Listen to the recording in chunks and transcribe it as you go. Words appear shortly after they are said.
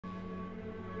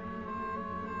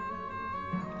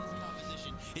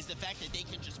is the fact that they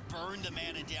can just burn the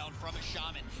mana down from a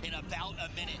Shaman in about a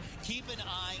minute. Keep an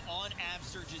eye on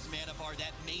Absurge's mana bar.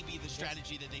 That may be the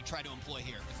strategy that they try to employ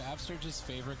here. If Absurge's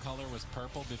favorite color was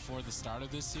purple before the start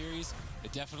of this series,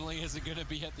 it definitely isn't going to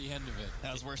be at the end of it.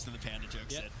 That was worse than the Panda joke,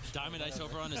 Sid. Diamond Ice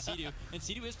over on Acedu. And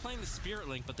Acedu is playing the Spirit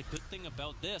Link, but the good thing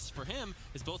about this for him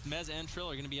is both Mez and Trill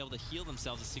are going to be able to heal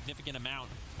themselves a significant amount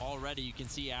already. You can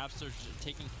see Absurge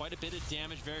taking quite a bit of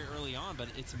damage very early on, but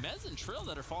it's Mez and Trill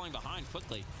that are falling behind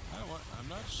quickly. I'm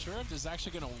not sure if this is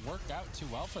actually going to work out too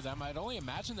well for them. I'd only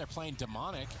imagine they're playing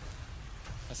Demonic.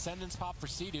 Ascendance pop for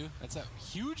Seadu. That's a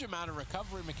huge amount of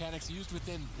recovery mechanics used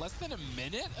within less than a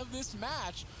minute of this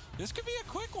match. This could be a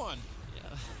quick one.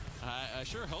 Yeah, I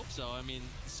sure hope so. I mean,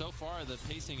 so far the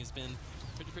pacing has been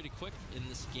pretty quick in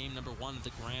this game number 1 of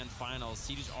the grand finals.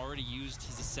 Seadu's already used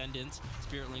his Ascendant.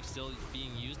 Spirit Link still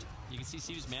being used. You can see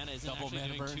Seadu's mana isn't actually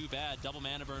doing too bad. Double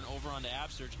mana burn over onto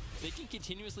Absurge. If they can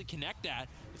continuously connect that,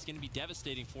 it's going to be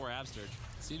devastating for Absurge.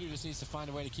 Seadu just needs to find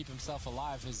a way to keep himself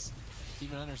alive. His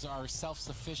Demon Hunters are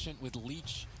self-sufficient with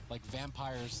leech, like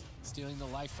vampires, stealing the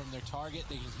life from their target.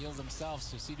 They can heal themselves,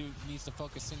 so Seadu needs to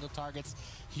focus single targets,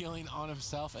 healing on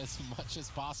himself as much as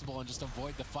possible and just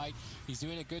avoid the fight. He's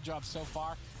doing a good job so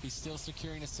far. He's still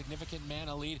securing a significant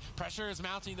mana lead. Pressure is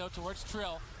mounting, though, towards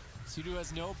Trill. Seadu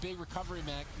has no big recovery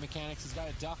mechanics. He's got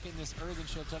to duck in this Earthen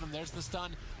Shield to him. There's the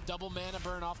stun. Double mana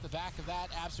burn off the back of that.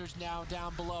 Absurge now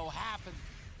down below half. And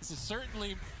this is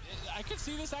certainly, I could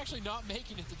see this actually not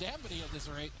making it to Dampening at this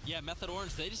rate. Yeah, Method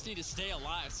Orange, they just need to stay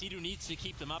alive. Seadu needs to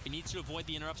keep them up. He needs to avoid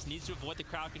the interrupts, needs to avoid the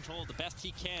crowd control the best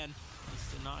he can.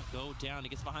 Needs to not go down. He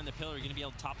gets behind the pillar. He's going to be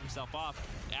able to top himself off.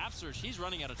 Absurge, he's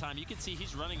running out of time. You can see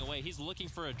he's running away. He's looking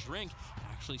for a drink,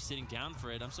 actually sitting down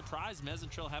for it. I'm surprised Mez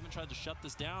and Trill haven't tried to shut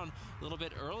this down a little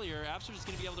bit earlier. Absurge is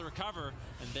going to be able to recover,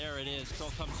 and there it is.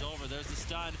 Trill comes over. There's the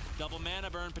stun. Double mana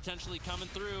burn potentially coming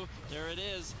through. There it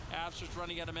is. Absurge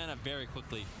running out of mana very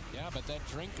quickly. Yeah, but that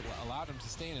drink allowed him to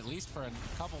stay in at least for a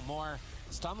couple more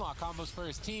stun lock combos for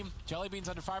his team. Jellybean's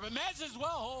under fire, but Mez as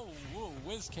well. Oh, whoa,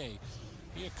 WizK.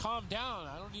 You need to calm down.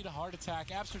 I don't need a heart attack.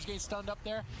 Absurge getting stunned up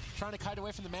there, trying to kite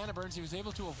away from the mana burns. He was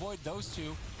able to avoid those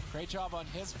two. Great job on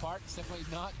his part. It's definitely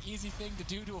not easy thing to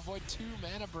do to avoid 2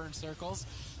 mana burn circles.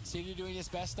 Seadu doing his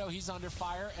best, though. He's under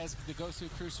fire as the GOSU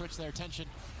crew switch their attention.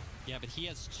 Yeah, but he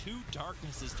has 2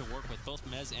 darknesses to work with. Both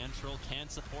Mez and Trill can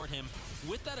support him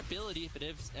with that ability if it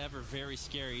is ever very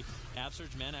scary.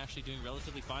 Absurge mana actually doing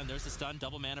relatively fine. There's the stun,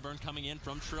 double mana burn coming in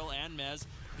from Trill and Mez.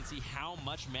 You can see how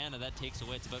much mana that takes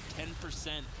away. It's about 10%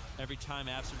 every time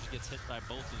Absurge gets hit by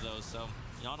both of those. So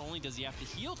not only does he have to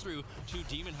heal through 2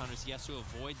 Demon Hunters, he has to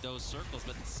avoid those circles,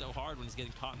 but it's so hard when he's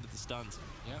getting caught into the stuns.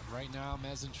 Yeah, right now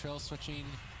Mez and Trill switching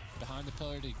behind the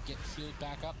pillar to get healed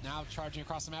back up. Now charging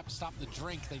across the map to stop the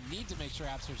drink. They need to make sure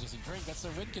Absurge doesn't drink. That's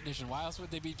their win condition. Why else would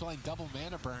they be playing double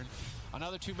mana burn?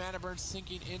 Another 2 mana burns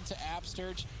sinking into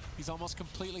Absurge. He's almost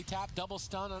completely tapped. Double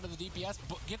stun under the DPS.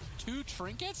 Get 2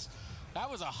 trinkets? That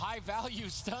was a high value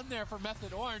stun there for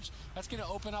Method Orange. That's going to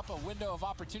open up a window of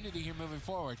opportunity here moving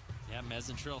forward. Yeah, Mez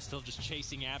and Trill still just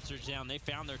chasing Absurge down. They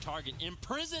found their target.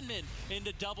 Imprisonment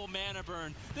into double mana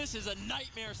burn. This is a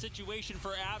nightmare situation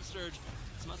for Absurge.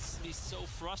 This must be so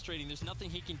frustrating. There's nothing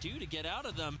he can do to get out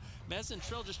of them. Mez and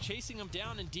Trill just chasing him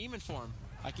down in demon form.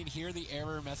 I can hear the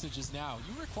error messages now.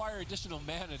 You require additional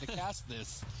mana to cast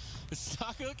this. It's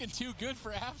not looking too good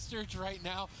for Absurge right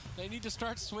now. They need to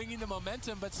start swinging the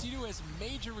momentum, but Seadu has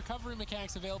major recovery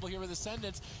mechanics available here with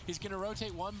Ascendance. He's going to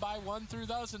rotate 1 by 1 through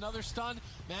those. Another stun.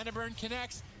 Mana burn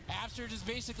connects. Absurge is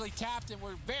basically tapped, and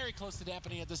we're very close to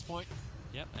dampening at this point.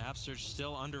 Yep, Absurge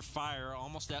still under fire,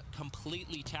 almost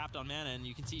completely tapped on mana, and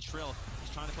you can see Trill is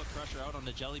trying to put pressure out on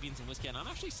the Jellybeans and WizK, and I'm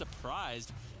actually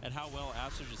surprised at how well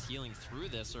Absurge is healing through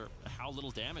this, or how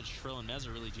little damage Trill and Mez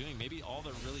are really doing. Maybe all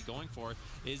they're really going for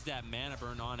is that mana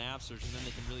burn on Absurge, and then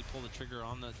they can really pull the trigger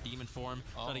on the demon form,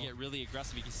 try to get really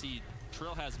aggressive. You can see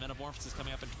Trill has Metamorphosis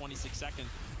coming up in 26 seconds.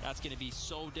 That's going to be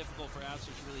so difficult for Absurge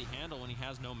to really handle when he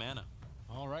has no mana.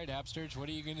 All right, Absurge, what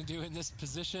are you going to do in this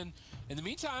position? In the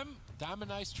meantime,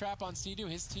 Diamond Ice trap on Seadu.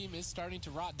 His team is starting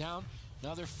to rot down.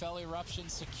 Another Fell Eruption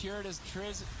secured as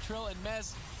Trill and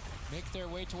Mez make their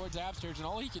way towards Absurge, and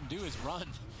all he can do is run.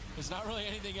 There's not really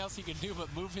anything else he can do but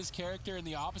move his character in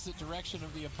the opposite direction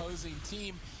of the opposing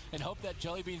team and hope that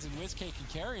Jellybeans and WizK can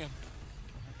carry him.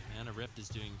 Mana Rift is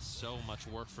doing so much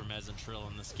work for Mez and Trill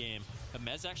in this game. But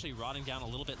Mez actually rotting down a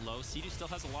little bit low. Sea-Doo still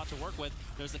has a lot to work with.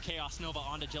 There's the Chaos Nova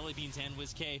onto Jellybeans and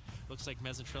WizK. Looks like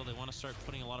Mez and Trill, they want to start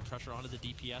putting a lot of pressure onto the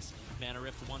DPS. Mana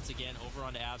Rift once again over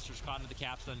onto Absurge, caught into the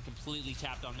capstone, completely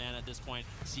tapped on mana at this point.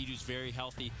 Sea-Doo's very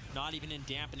healthy, not even in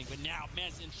dampening. But now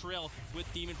Mez and Trill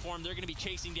with Demon Form, they're going to be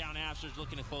chasing down Absurge,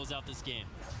 looking to close out this game.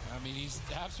 I mean,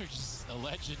 Absurge is a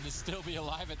legend to still be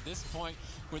alive at this point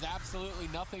with absolutely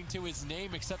nothing to his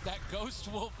name except that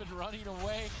Ghost Wolf and running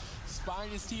away,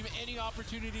 spying his team any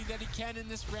opportunity that he can in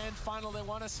this grand final. They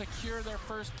want to secure their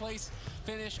first place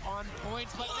finish on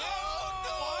points, but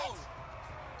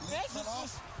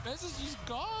Mez is just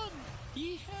gone.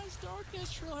 He has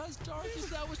darkness, Trill has darkness.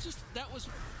 That was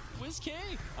WizK.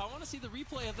 I want to see the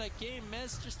replay of that game.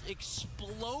 Mez just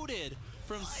exploded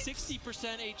from 60%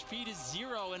 HP to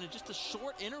 0 and just a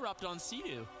short interrupt on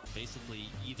Sea-Doo. Basically,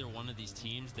 either one of these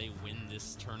teams, they win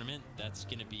this tournament, that's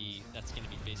gonna be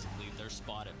basically their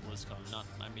spot at BlizzCon. Not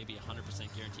maybe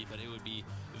 100% guaranteed, but it would be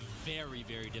very,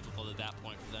 very difficult at that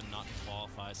point for them not to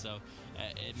qualify. So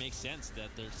it makes sense that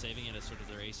they're saving it as sort of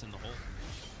their ace in the hole.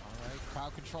 All right,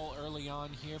 crowd control early on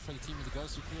here for the team of the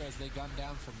GOSU crew as they gun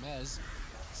down for Mez.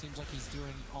 Seems like he's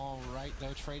doing all right,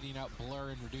 though, trading out Blur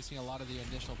and reducing a lot of the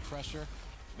initial pressure.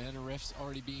 Mana Rift's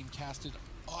already being casted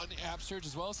on Absurge,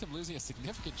 as well as him losing a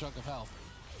significant chunk of health.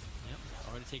 Yep,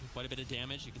 already taking quite a bit of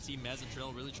damage. You can see Mez and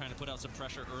Trill really trying to put out some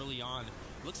pressure early on.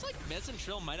 Looks like Mez and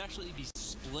Trill might actually be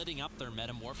splitting up their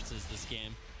metamorphoses this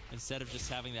game. Instead of just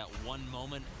having that one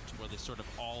moment where they sort of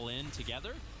all in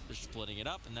together, they're splitting it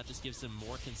up, and that just gives them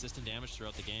more consistent damage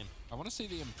throughout the game. I want to see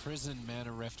the Imprison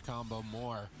Mana Rift combo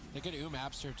more. They could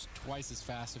Absurge twice as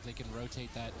fast if they can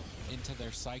rotate that into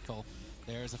their cycle.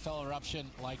 There's a Fell Eruption,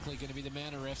 likely going to be the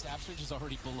Mana Rift. Absurge is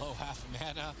already below half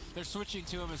mana. They're switching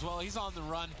to him as well. He's on the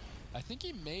run. I think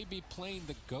he may be playing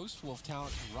the Ghost Wolf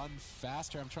talent run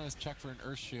faster. I'm trying to check for an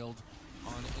Earth Shield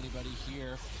on anybody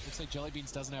here. Looks like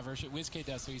Jellybeans doesn't have Earth Shield. WizK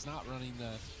does, so he's not running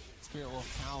the Spirit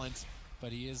Wolf talent,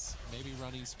 but he is maybe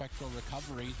running Spectral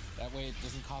Recovery. That way it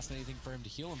doesn't cost anything for him to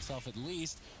heal himself at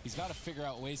least. He's got to figure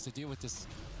out ways to deal with this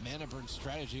mana burn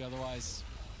strategy, otherwise,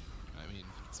 I mean,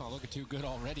 it's not looking too good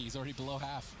already. He's already below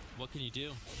half. What can you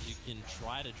do? You can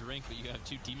try to drink, but you have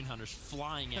two Demon Hunters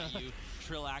flying at you.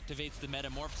 Trill activates the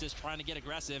Metamorphosis, trying to get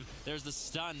aggressive. There's the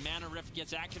stun. Mana Rift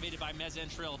gets activated by Mez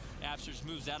and Trill. Absurge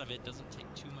moves out of it. Doesn't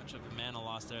take too much of a mana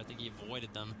loss there. I think he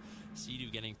avoided them. Sea-Doo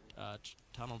getting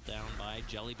tunneled down by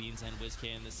Jellybeans and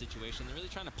WizK in this situation. They're really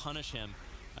trying to punish him,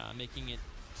 making it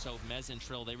so Mez and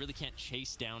Trill, they really can't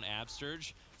chase down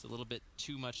Absurge. It's a little bit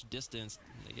too much distance.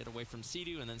 They get away from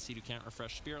Sea-Doo, and then Sea-Doo can't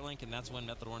refresh Spirit Link, and that's when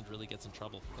Method Orange really gets in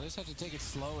trouble. They just have to take it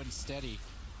slow and steady.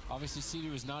 Obviously,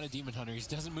 Sea-Doo is not a Demon Hunter. He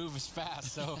doesn't move as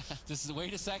fast, so just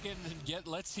wait a second and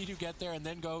let Sea-Doo get there and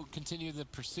then go continue the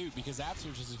pursuit, because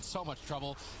Absurge is in so much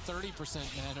trouble. 30%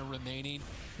 mana remaining.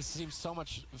 This seems so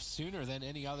much sooner than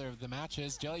any other of the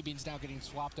matches. Jellybeans now getting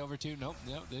swapped over to, nope,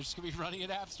 they're just going to be running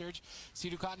at Absurge.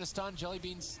 Sea-Doo caught in a stun.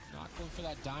 Jellybeans not going for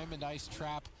that Diamond Ice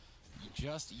trap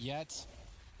just yet.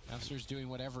 Absurge doing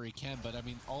whatever he can, but I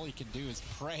mean, all he can do is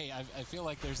pray. I feel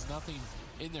like there's nothing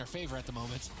in their favor at the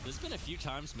moment. There's been a few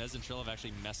times Mez and Trill have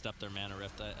actually messed up their Mana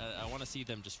Rift. I want to see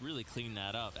them just really clean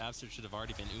that up. Absurge should have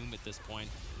already been at this point.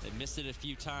 They missed it a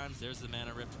few times. There's the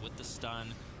Mana Rift with the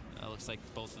stun. Looks like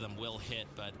both of them will hit,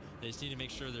 but they just need to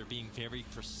make sure they're being very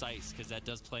precise, because that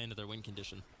does play into their win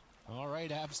condition. All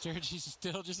right, Absurge, he's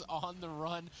still just on the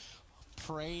run,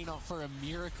 praying for a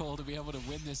miracle to be able to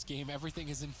win this game. Everything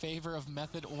is in favor of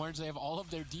Method Orange. They have all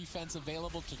of their defense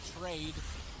available to trade.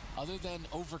 Other than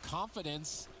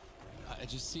overconfidence,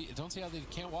 don't see how they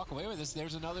can't walk away with this.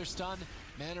 There's another stun.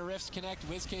 Mana Rifts connect.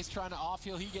 WizK's trying to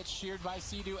off-heal. He gets sheared by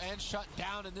Sea-Doo and shut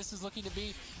down, and this is looking to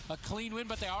be a clean win,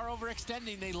 but they are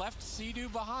overextending. They left Sea-Doo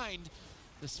behind.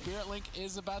 The Spirit Link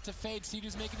is about to fade.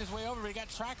 Sea-Doo's making his way over, but he got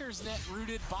Tracker's Net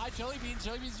rooted by Jellybeans.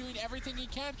 Jellybeans doing everything he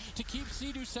can to keep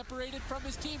Sea-Doo separated from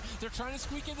his team. They're trying to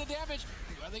squeak in the damage.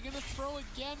 Are they going to throw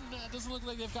again? Doesn't look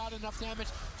like they've got enough damage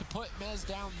to put Mez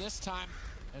down this time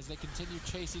as they continue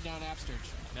chasing down Absurge.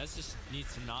 Mez just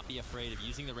needs to not be afraid of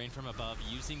using the rain from above,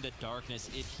 using the darkness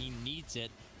if he needs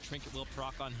it. Trinket will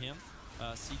proc on him.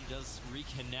 Sea-Doo does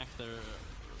reconnect their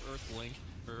Earth Link.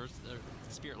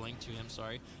 Spirit Link to him,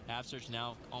 sorry. Absurge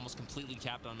now almost completely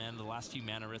capped on mana. The last few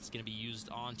mana rifts going to be used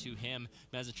onto him.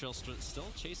 Mez and Trill still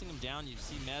chasing him down. You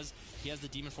see Mez, he has the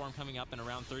Demon Form coming up in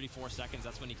around 34 seconds.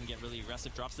 That's when he can get really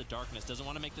aggressive. Drops the Darkness. Doesn't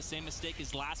want to make the same mistake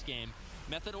as last game.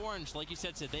 Method Orange, like you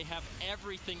said, they have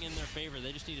everything in their favor.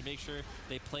 They just need to make sure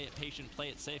they play it patient, play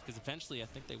it safe, because eventually I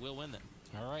think they will win them.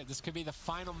 All right, this could be the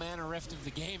final mana rift of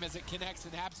the game as it connects,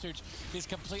 and Absurge is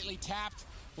completely tapped.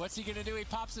 What's he gonna do? He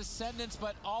pops Ascendance,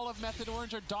 but all of Method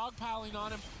Orange are dogpiling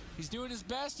on him. He's doing his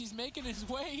best. He's making his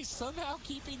way. He's somehow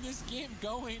keeping this game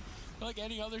going. I feel like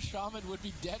any other Shaman would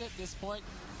be dead at this point.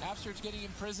 Absurge getting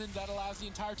imprisoned. That allows the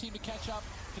entire team to catch up,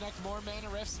 connect more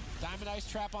mana rifts. Diamond Ice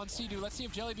Trap on Sea-Doo. Let's see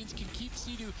if Jellybeans can keep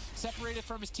Sea-Doo separated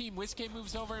from his team. WizKay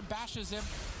moves over and bashes him.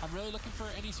 I'm really looking for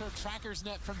any sort of Tracker's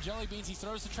Net from Jellybeans. He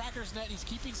throws the Tracker's Net. He's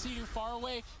keeping Sea-Doo far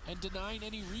away and denying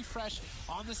any refresh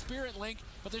on the Spirit Link,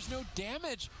 but there's no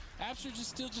damage. Absurge is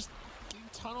still just getting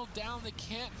tunneled down. They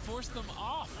can't force them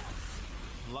off.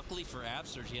 Luckily for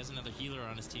Absurge, he has another healer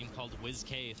on his team called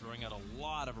WizKay, throwing out a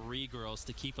lot of regrowths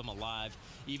to keep him alive.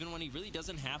 Even when he really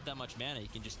doesn't have that much mana, he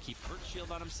can just keep Hurt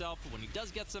Shield on himself. When he does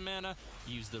get some mana,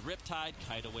 use the Riptide,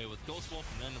 kite away with Ghost Wolf,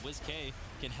 and then WizKay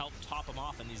can help top him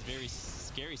off in these very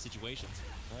scary situations.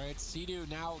 All right, Sea-Doo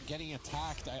now getting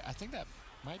attacked. I think that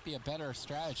might be a better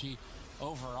strategy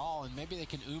overall, and maybe they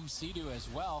can Sea-Doo as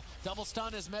well. Double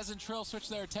stun as Mez and Trill switch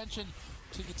their attention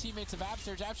to the teammates of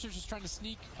Absurge. Absurge is trying to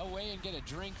sneak away and get a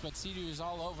drink, but Sea-Doo is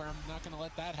all over. I'm not going to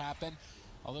let that happen.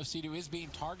 Although Sea-Doo is being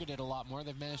targeted a lot more,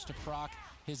 they've managed to proc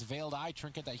his Veiled Eye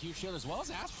trinket, that huge shield, as well as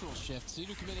Astral Shift.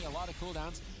 Sea-Doo committing a lot of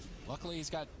cooldowns. Luckily, he's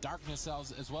got Darkness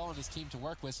Cells as well on his team to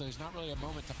work with, so there's not really a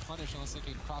moment to punish unless they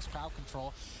can cross crowd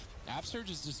control. Absurge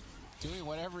is just doing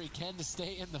whatever he can to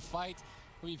stay in the fight.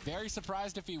 I'll be very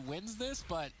surprised if he wins this,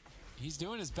 but he's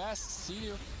doing his best.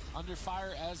 Sea-Doo under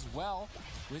fire as well.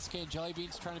 WizKay and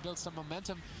Jellybeans trying to build some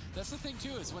momentum. That's the thing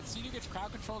too, is when Sea-Doo gets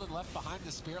crowd controlled and left behind,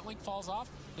 the Spirit Link falls off.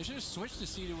 They should have switched to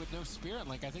Sea-Doo with no Spirit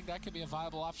Link. I think that could be a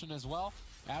viable option as well.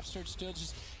 Absurge still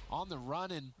just on the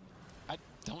run, and I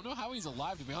don't know how he's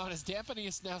alive, to be honest. Dampening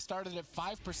is now started at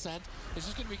 5%. It's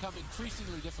just going to become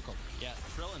increasingly difficult. Yeah,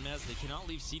 Trill and Mez, they cannot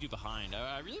leave Sea-Doo behind.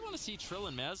 I really want to see Trill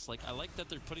and Mez. Like, I like that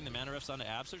they're putting the mana rifts onto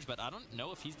Absurge, but I don't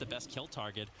know if he's the best kill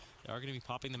target. They are going to be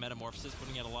popping the Metamorphosis,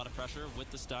 putting out a lot of pressure with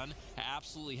the stun.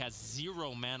 Absolutely has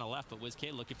 0 mana left, but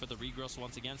WizKay looking for the regrowth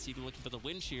once again. Sea-Doo looking for the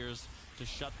Wind Shears to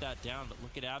shut that down, but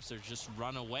look at Absurge just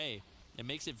run away. It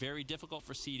makes it very difficult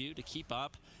for Sea-Doo to keep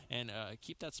up and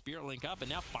keep that Spirit Link up. And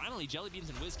now finally, Jellybeans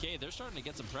and WizKay, they're starting to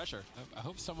get some pressure. I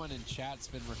hope someone in chat's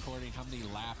been recording how many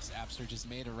laps Absurge has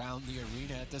made around the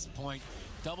arena at this point.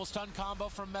 Double stun combo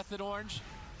from Method Orange.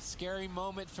 Scary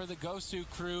moment for the GOSU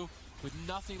crew. With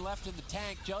nothing left in the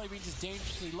tank, Jellybeans is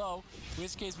dangerously low.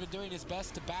 WizKay's been doing his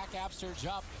best to back Absurge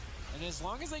up. And as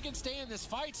long as they can stay in this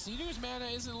fight, Sea-Doo's mana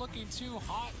isn't looking too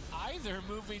hot either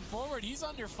moving forward. He's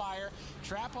under fire.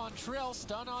 Trap on Trill,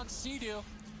 stun on Sea-Doo.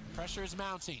 Pressure is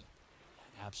mounting.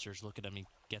 Absurge, look at him. He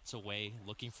gets away,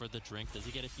 looking for the drink. Does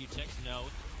he get a few ticks? No,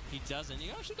 he doesn't. He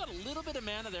actually got a little bit of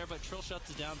mana there, but Trill shuts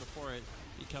it down before it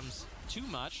becomes too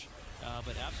much.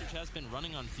 But Absurge has been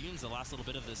running on fumes the last little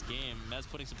bit of this game. Mez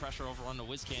putting some pressure over on the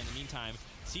WizKay in the meantime.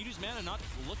 Sea-Doo's mana not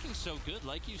looking so good.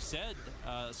 Like you said,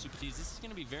 Super Tees, this is going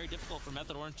to be very difficult for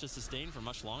Method Orange to sustain for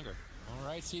much longer. All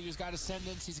right, Sea-Doo's got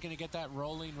Ascendance. He's going to get that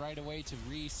rolling right away to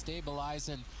re-stabilize.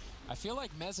 And I feel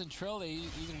like Mez and Trill, they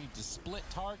either need to split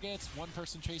targets. One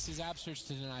person chases Absurge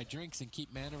to deny drinks and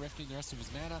keep mana rifting the rest of his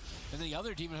mana. And then the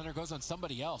other Demon Hunter goes on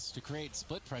somebody else to create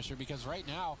split pressure, because right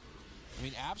now, I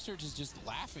mean, Absurge is just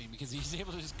laughing because he's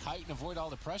able to just kite and avoid all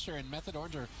the pressure, and Method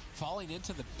Orange are falling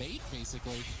into the bait,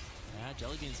 basically. Yeah,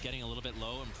 Jellybean's getting a little bit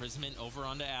low. Imprisonment over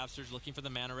onto Absurge, looking for the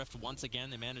mana rift once again.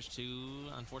 They managed to,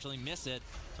 unfortunately, miss it.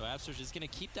 So Absurge is going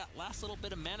to keep that last little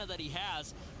bit of mana that he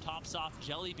has. Tops off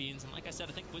Jellybeans. And like I said,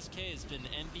 I think WizKay has been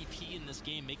MVP in this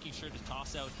game, making sure to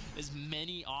toss out as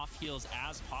many off heals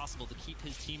as possible to keep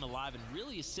his team alive and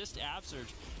really assist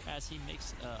Absurge as he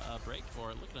makes a break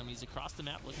for it. Look at him. He's across the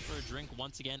map looking for a drink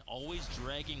once again, always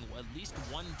dragging at least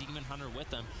one Demon Hunter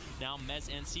with him. Now Mez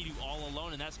and Sea-Doo all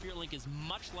alone, and that Spirit Link is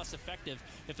much less effective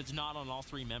if it's not on all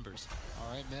 3 members.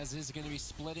 All right, Mez is going to be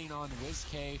splitting on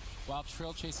WizKay while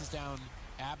Trill chases down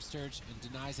Absurge and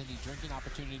denies any drinking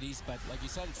opportunities. But like you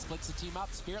said, it splits the team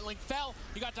up. Spirit Link fell.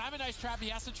 He got Diamond Ice Trap. He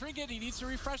has to trinket. He needs to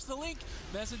refresh the Link.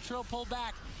 Mez and Trill pull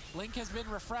back. Link has been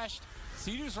refreshed.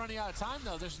 Sea-Doo's running out of time,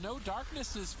 though. There's no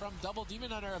Darknesses from Double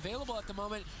Demon Hunter available at the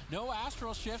moment. No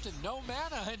Astral Shift and no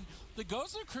mana. And the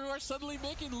GOSU crew are suddenly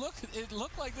making it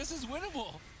look like this is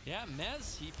winnable. Yeah,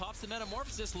 Mez, he pops the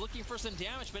Metamorphosis looking for some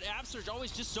damage, but Absurge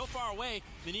always just so far away.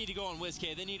 They need to go on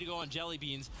WizKay. They need to go on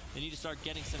Jellybeans. They need to start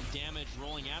getting some damage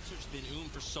rolling. Absurge's been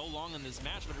for so long in this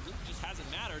match, but it really just hasn't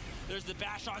mattered. There's the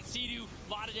bash on Sea-Doo.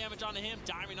 A lot of damage onto him.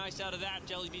 Diamond Ice out of that.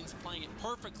 Jellybeans playing it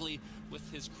perfectly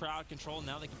with his crowd control.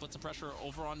 Now they can put some pressure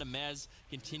over onto Mez.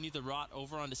 Continue the rot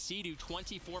over onto Sea-Doo.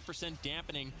 24%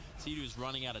 dampening. Sea-Doo is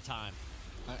running out of time.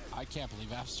 I can't believe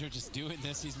Abster just doing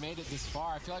this. He's made it this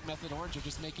far. I feel like Method Orange are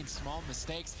just making small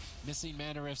mistakes, missing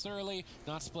mana rifts early,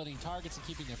 not splitting targets and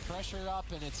keeping their pressure up,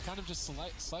 and it's kind of just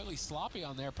slightly sloppy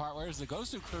on their part, whereas the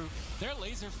GOSU crew, they're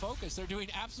laser focused. They're doing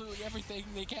absolutely everything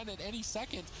they can at any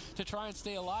second to try and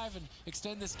stay alive and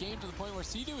extend this game to the point where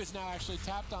Sea-Doo is now actually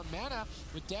tapped on mana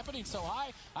with dampening so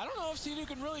high. I don't know if Sea-Doo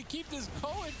can really keep this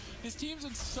going. His team's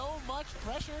in so much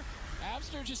pressure.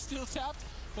 Abster just still tapped,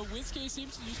 but WizK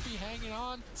seems to just be hanging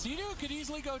on. Sea-Doo could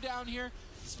easily go down here.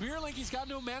 Spirit Link, he's got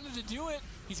no mana to do it.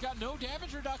 He's got no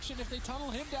damage reduction if they tunnel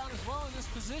him down as well in this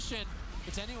position.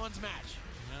 It's anyone's match.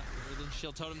 Yeah, Earthen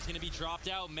Shield Totem's going to be dropped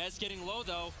out. Mez getting low,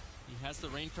 though. He has the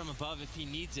rain from above if he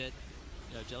needs it.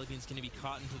 Jellybean's going to be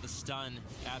caught into the stun.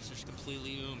 Abster's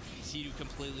completely Sea-Doo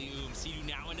completely Sea-Doo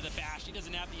now into the bash. He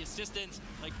doesn't have the assistance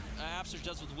like Abster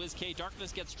does with WizK.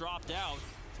 Darkness gets dropped out.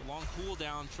 It's a long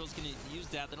cooldown. Trill's going to use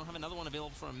that. They don't have another one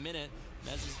available for a minute.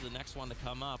 Mez is the next one to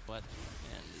come up, but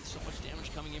man, there's so much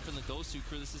damage coming in from the GOSU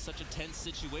crew. This is such a tense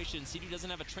situation. Sea-Doo doesn't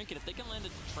have a trinket. If they can land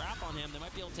a trap on him, they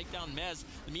might be able to take down Mez.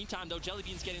 In the meantime, though,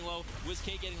 Jellybean's getting low.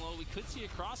 WizK getting low. We could see a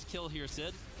cross kill here,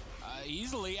 Sid.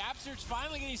 Easily. Abster's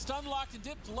finally getting stun locked and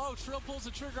dipped low. Trill pulls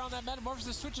the trigger on that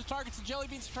Metamorphosis, switches targets to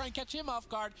Jellybeans to try and catch him off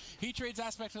guard. He trades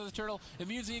aspect of the turtle,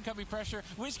 immunes the incoming pressure.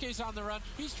 WizK's on the run.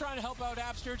 He's trying to help out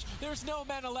Absterge. There's no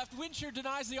mana left. Windshear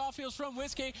denies the off-heals from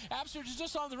WizK. Absterge is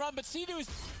just on the run, but Sea-Doo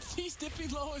he's dipping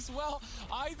low as well.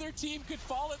 Either team could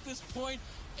fall at this point.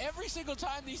 Every single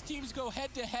time these teams go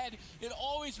head-to-head, it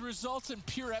always results in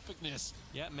pure epicness.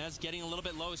 Yeah, Mez getting a little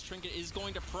bit low. His trinket is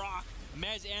going to proc.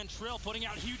 Mez and Trill putting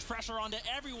out huge pressure onto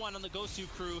everyone on the GOSU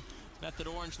crew. Method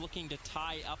Orange looking to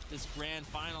tie up this grand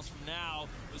finals from now.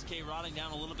 WizK rotting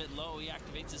down a little bit low. He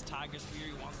activates his Tiger Spear.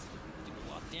 He wants to do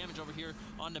a lot of damage over here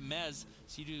onto Mez.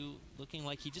 Sea-Doo looking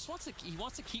like he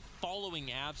wants to keep following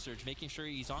Absterge, making sure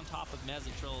he's on top of Mez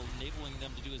and Trill, enabling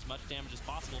them to do as much damage as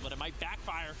possible, but it might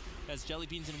backfire as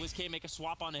Jellybeans and WizK make a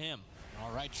swap onto him.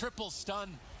 All right, triple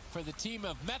stun for the team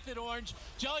of Method Orange.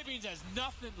 Jellybeans has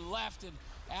nothing left, and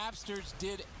Absterge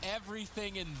did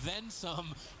everything and then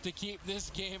some to keep this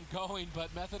game going,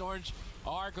 but Method Orange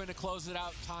are going to close it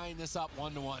out, tying this up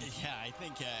 1-1. Yeah, I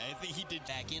think he did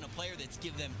back in a player that's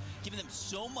giving them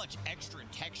so much extra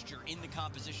texture in the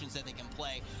compositions that they can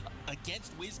play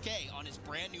against WizK on his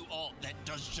brand new ult that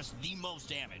does just the most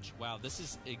damage. Wow, this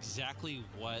is exactly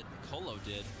what Colo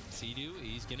did. Sea-Doo,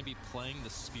 he's going to be playing the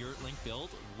Spirit Link build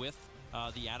with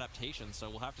the adaptation, so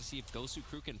we'll have to see if GOSU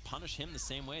crew can punish him the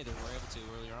same way they were able to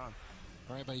earlier on.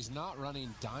 All right, but he's not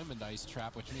running Diamond Ice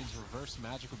Trap, which means reverse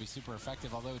magic will be super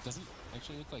effective, although it doesn't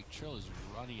actually look like Trill is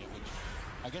running it, which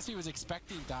I guess he was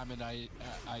expecting Diamond Ice,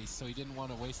 so he didn't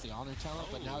want to waste the Honor talent,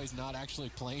 but now he's not actually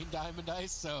playing Diamond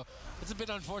Ice, so it's a bit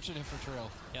unfortunate for Trill.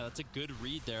 Yeah, that's a good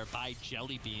read there by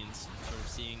Jellybeans, sort of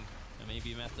seeing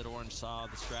maybe Method Orange saw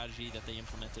the strategy that they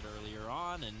implemented earlier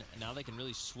on, and now they can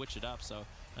really switch it up. So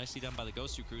nicely done by the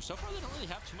GOSU crew. So far, they don't really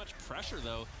have too much pressure,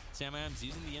 though. Samayam's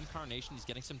using the Incarnation. He's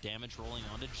getting some damage rolling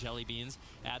onto Jellybeans.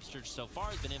 Absterge so far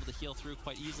has been able to heal through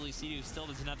quite easily. Sea-Doo still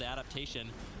doesn't have the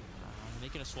adaptation.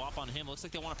 Making a swap on him. Looks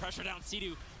like they want to pressure down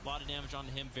Sea-Doo. A lot of damage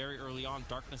onto him very early on.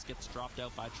 Darkness gets dropped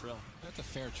out by Trill. That's a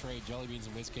fair trade. Jellybeans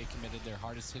and WizK committed their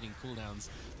hardest hitting cooldowns.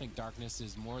 I think Darkness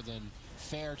is more than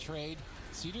fair trade.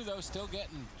 Sea-Doo, though, still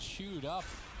getting chewed up.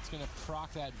 He's going to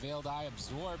proc that Veiled Eye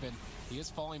Absorb, and he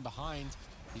is falling behind.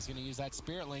 He's going to use that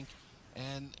Spirit Link,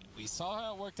 and we saw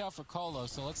how it worked out for Colo,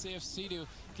 so let's see if Sea-Doo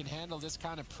can handle this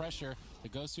kind of pressure. The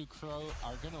GOSU Crow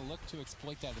are going to look to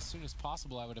exploit that as soon as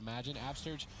possible, I would imagine.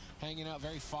 Absterge hanging out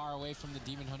very far away from the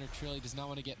Demon Hunter Trill. He does not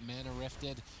want to get mana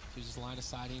rifted. So he's just line of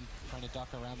sighting, trying to duck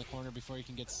around the corner before he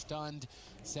can get stunned.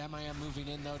 Samayam moving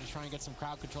in, though, to try and get some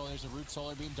crowd control. There's a Root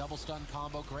Solar Beam, double stun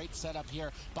combo. Great setup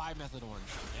here by Method Orange.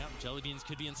 Yeah, Jellybeans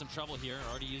could be in some trouble here.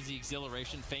 Already used the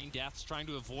Exhilaration. Feign Death's trying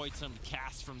to avoid some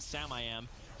cast from Samayam.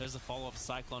 There's a follow-up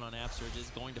Cyclone on Absterge. Is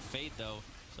going to fade, though.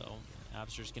 So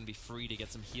Absterge's going to be free to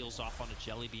get some heals off onto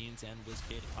Jellybeans and WizK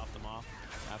to top them off.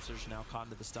 Absterge now caught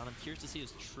into the stun. I'm curious to see,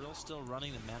 is Trill still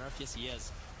running the mana rift? Yes, he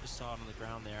is. Just saw it on the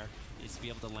ground there. He needs to be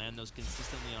able to land those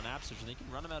consistently on Absterge, and they can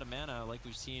run him out of mana like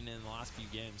we've seen in the last few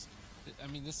games. I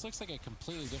mean, this looks like a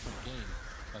completely different game.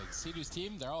 Like, Sea-Doo's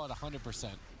team, they're all at 100%.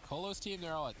 Colo's team,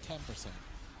 they're all at 10%.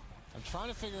 I'm trying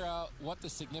to figure out what the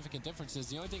significant difference is.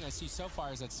 The only thing I see so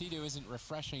far is that Sea-Doo isn't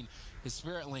refreshing his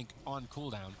Spirit Link on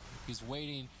cooldown. He's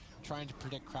waiting, trying to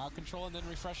predict crowd control and then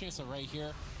refreshing it. So right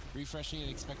here, refreshing it,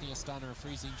 expecting a stun or a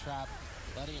freezing trap,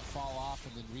 letting it fall off,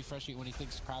 and then refreshing it when he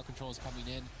thinks crowd control is coming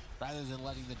in, rather than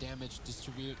letting the damage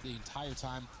distribute the entire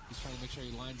time. He's trying to make sure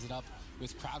he lines it up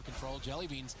with crowd control.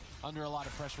 Jellybeans under a lot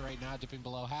of pressure right now, dipping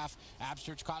below half.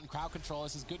 Absterge caught in crowd control.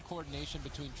 This is good coordination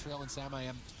between Trill and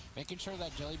Samayam, making sure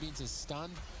that Jellybeans is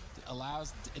stunned.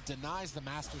 It denies the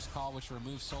Master's Call, which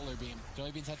removes Solar Beam.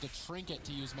 Jellybeans had to Trinket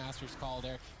to use Master's Call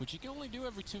there, which you can only do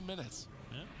every 2 minutes.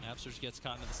 Yeah, Absterge gets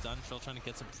caught into the stun. Trill trying to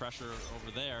get some pressure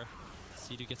over there.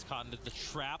 C2 gets caught into the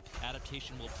trap.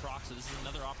 Adaptation will proc, so this is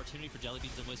another opportunity for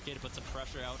Jellybeans and WizK to put some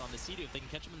pressure out on the C2. If they can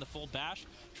catch him in the full bash,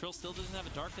 Trill still doesn't have a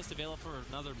Darkness available for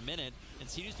another minute, and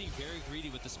C2's being very greedy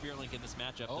with the Spirit Link in this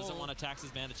matchup. Doesn't want to tax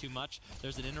his mana too much.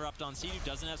 There's an interrupt on C2,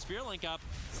 doesn't have Spirit Link up.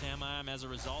 Samayam, as a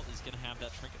result, is going to have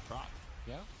that Trinket proc.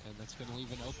 Yeah, and that's going to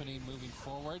leave an opening moving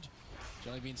forward.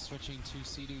 Jellybean switching to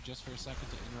Sea-Doo just for a second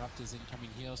to interrupt his incoming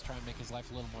heals, try and make his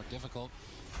life a little more difficult.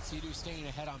 Sea-Doo staying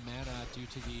ahead on mana due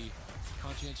to the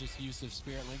conscientious use of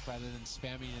Spirit Link rather than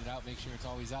spamming it out, make sure it's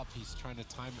always up. He's trying to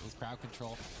time it with crowd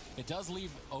control. It does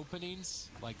leave openings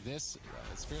like this.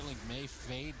 Spirit Link may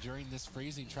fade during this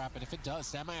freezing trap, and if it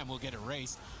does, Samayam will get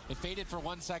erased. It faded for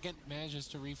 1 second, manages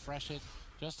to refresh it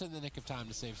just in the nick of time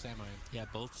to save Samayam. Yeah,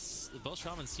 both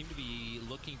Shamans seem to be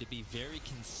looking to be very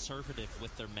conservative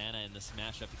with their mana in this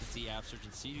matchup. You can see Absterge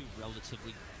and Sea-Doo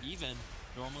relatively even.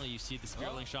 Normally you see the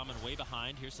Spirit Link Shaman way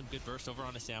behind. Here's some good burst over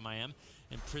onto Samayam.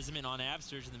 Imprisonment on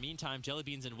Absterge. In the meantime,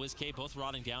 Jellybeans and WizK both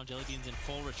rotting down. Jellybeans in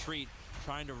full retreat,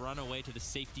 trying to run away to the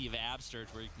safety of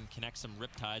Absterge, where you can connect some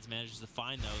Riptides. Manages to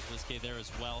find those. WizK there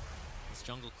as well. This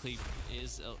jungle creep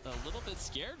is a little bit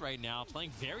scared right now, playing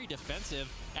very defensive.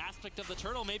 Aspect of the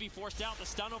turtle may be forced out. The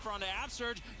stun over onto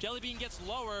Absterge. Jellybean gets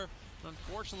lower.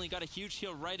 Unfortunately, got a huge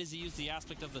heal right as he used the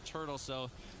aspect of the turtle, so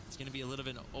it's going to be a little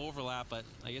bit of overlap, but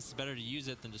I guess it's better to use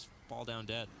it than just fall down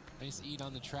dead. Nice eat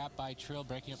on the trap by Trill,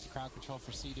 breaking up the crowd control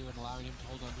for Sea-Doo and allowing him to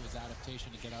hold on to his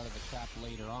adaptation to get out of the trap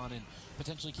later on and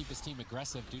potentially keep his team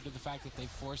aggressive. Due to the fact that they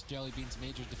forced Jellybean's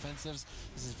major defensives,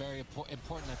 this is very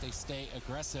important that they stay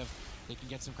aggressive. They can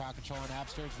get some crowd control on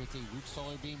Absterge with a Root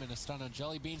Solar Beam and a stun on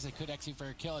Jellybeans. They could execute for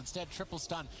a kill. Instead, triple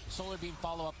stun. Solar Beam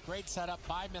follow-up. Great setup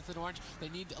by Method Orange. They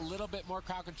need a little bit more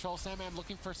crowd control. Samayam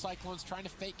looking for Cyclones, trying to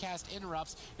fake cast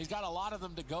interrupts. He's got a lot of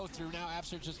them to go through. Now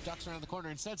Absterge just ducks around the corner.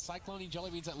 Instead, Cycloning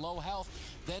Jellybeans at low health,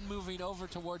 then moving over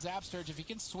towards Absterge. If he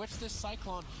can switch this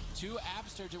Cyclone to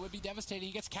Absterge, it would be devastating.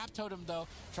 He gets Cap Totem, though,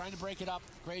 trying to break it up.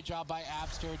 Great job by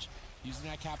Absterge, using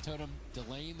that Cap Totem,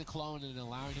 delaying the clone and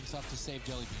allowing himself to save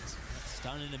Jellybeans.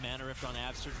 Stun into Mana Rift on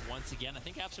Absterge once again. I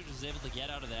think Absterge was able to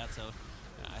get out of that, so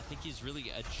I think he's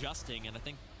really adjusting, and I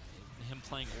think him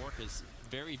playing Orc is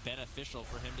very beneficial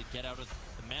for him to get out of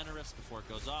the Mana Rifts before it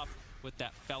goes off. With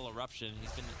that Fell Eruption,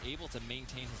 he's been able to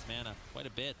maintain his mana quite a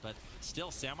bit, but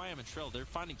still, Samayam and Trill, they're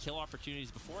finding kill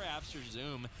opportunities before Absterge's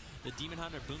Zoom. The Demon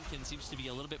Hunter Boomkin seems to be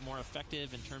a little bit more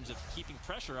effective in terms of keeping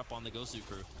pressure up on the GOSU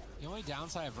crew. The only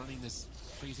downside of running this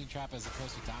freezing trap as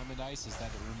opposed to Diamond Ice is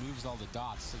that it removes all the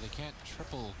dots, so they can't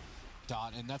triple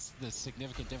dot, and that's the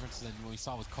significant difference than we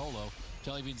saw with Colo.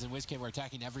 Jellybeans and WizK were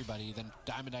attacking everybody, then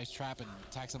Diamond Ice trap and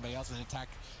attack somebody else, and then attack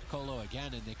Colo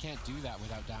again, and they can't do that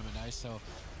without Diamond Ice, so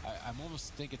I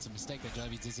almost think it's a mistake that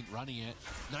Jellybeans isn't running it.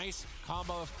 Nice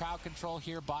combo of crowd control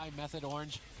here by Method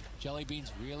Orange.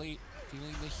 Jellybeans really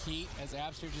feeling the heat as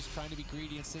Absterge is trying to be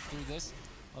greedy and sit through this.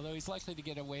 Although he's likely to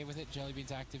get away with it,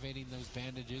 Jellybeans activating those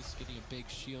bandages, getting a big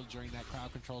shield during that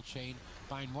crowd control chain,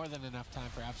 buying more than enough time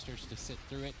for Absterge to sit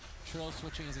through it. Trill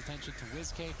switching his attention to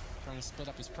WizK, trying to split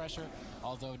up his pressure,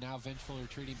 although now Vengeful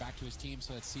retreating back to his team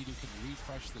so that Sea-Doo can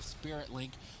refresh the Spirit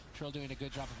Link. Trill doing a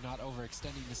good job of not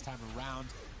overextending this time around.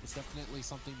 It's definitely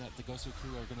something that the GOSU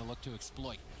crew are going to look to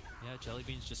exploit. Yeah,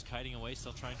 Jellybean's just kiting away,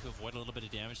 still trying to avoid a little bit of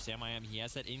damage. Samayam, he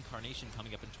has that Incarnation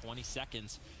coming up in 20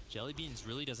 seconds. Jellybeans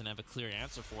really doesn't have a clear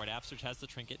answer for it. Absterge has the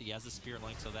Trinket, he has the Spirit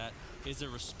Link, so that is a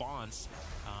response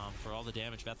for all the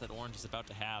damage Method Orange is about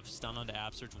to have. Stun onto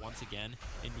Absterge once again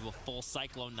into a full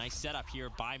Cyclone. Nice setup here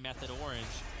by Method Orange.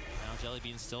 Now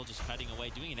Jellybean's still just cutting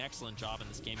away, doing an excellent job in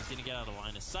this game. He's going to get out of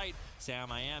line of sight.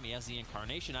 Samayam, he has the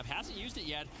Incarnation up, hasn't used it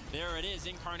yet. There it is,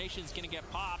 Incarnation's going to get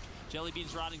popped.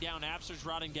 Jellybean's rotting down, Absterge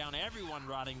rotting down, everyone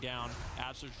rotting down.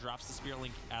 Absterge drops the Spirit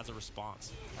Link as a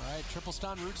response. All right, triple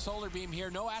stun, Root Solar Beam here.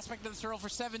 No aspect of the turtle for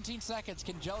 17 seconds.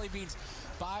 Can Jellybeans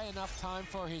buy enough time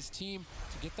for his team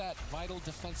to get that vital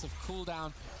defensive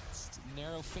cooldown?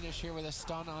 Narrow finish here with a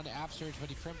stun on Absterge, but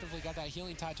he preemptively got that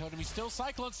Healing Tide Totem. He's still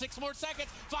Cyclone, 6 more seconds,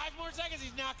 5 more seconds,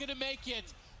 he's not gonna make it.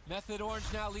 Method Orange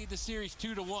now lead the series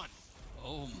 2-1.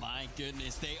 Oh my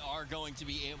goodness, they are going to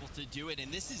be able to do it,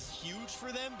 and this is huge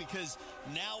for them because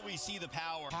now we see the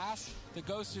power. Pass the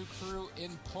GOSU crew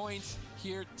in points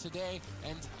here today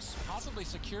and possibly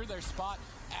secure their spot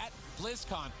at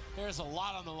BlizzCon. There's a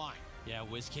lot on the line. Yeah,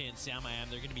 WizK and Samayam,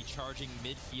 they're going to be charging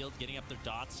midfield, getting up their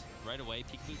dots right away.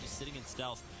 Peekaboo just sitting in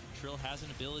stealth. Trill has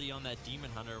an ability on that Demon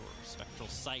Hunter, or Spectral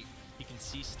Sight. He can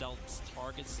see stealth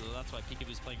targets, so that's why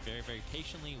Peekaboo's playing very, very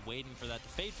patiently, waiting for that to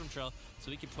fade from Trill so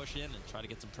he can push in and try to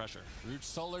get some pressure. Root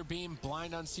Solar Beam,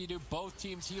 blind on Sea-Doo. Both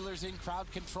teams healers in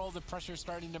crowd control. The pressure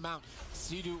starting to mount.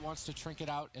 Sea-Doo wants to trinket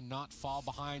out and not fall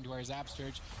behind, whereas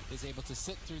Absterge is able to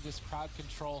sit through this crowd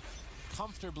control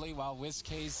comfortably, while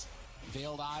WizK's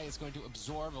Veiled Eye is going to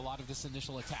absorb a lot of this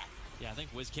initial attack. Yeah, I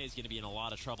think WizK is going to be in a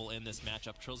lot of trouble in this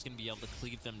matchup. Trill's going to be able to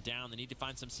cleave them down. They need to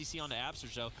find some CC onto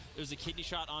Absterge, though. There's a kidney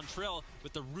shot on Trill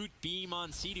with the Root Beam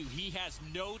on Sea-Doo. He has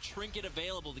no trinket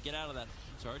available to get out of that.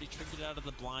 He's already trinketed out of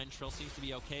the blind. Trill seems to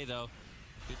be okay, though.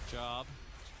 Good job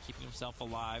keeping himself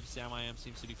alive. Samayam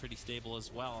seems to be pretty stable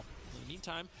as well. In the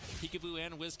meantime, Peekaboo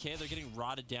and WizK, they're getting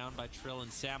rotted down by Trill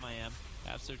and Samayam.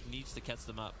 Absterge needs to catch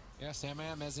them up. Yeah,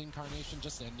 Samayam as Incarnation,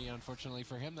 just ending, unfortunately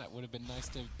for him. That would have been nice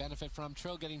to benefit from.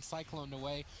 Trill getting cycloned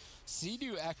away.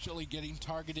 Sea-Doo actually getting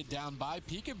targeted down by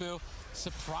Peekaboo.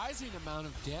 Surprising amount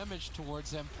of damage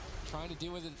towards him. Trying to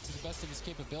deal with it to the best of his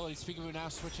capabilities. Peekaboo now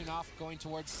switching off, going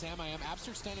towards Samayam.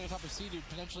 Absterge standing on top of Sea-Doo,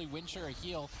 potentially win share a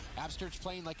heal. Absterge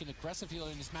playing like an aggressive healer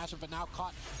in this matchup, but now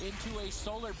caught into a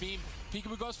Solar Beam.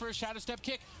 Peekaboo goes for a Shadow Step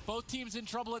kick. Both teams in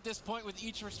trouble at this point with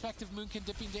each respective Moonkin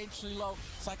dipping dangerously low.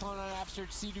 Cyclone on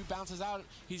Absterge. Sea-Doo bounces out.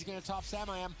 He's going to top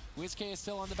Samayam. WizK is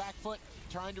still on the back foot,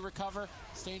 trying to recover.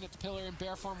 Staying at the pillar in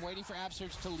bear form, waiting for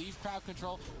Absterge to leave crowd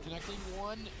control. Connecting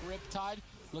one Riptide.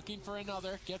 Looking for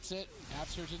another, gets it.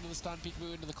 Absterge into the stun,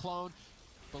 Peekaboo into the clone.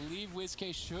 Believe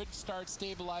WizK should start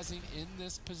stabilizing in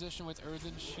this position with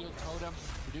Earthen Shield Totem,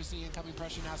 reducing the incoming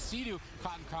pressure. Now Sea-Doo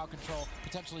caught in crowd control,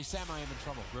 potentially Samayam in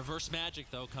trouble. Reverse magic,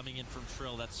 though, coming in from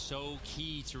Trill. That's so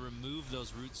key to remove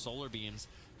those Root Solar Beams.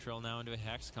 Trill now into a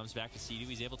Hex, comes back to Sea-Doo.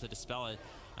 He's able to dispel it.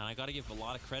 And I got to give a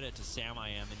lot of credit to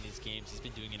Samayam in these games. He's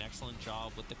been doing an excellent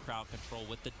job with the crowd control,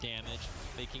 with the damage,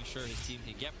 making sure his team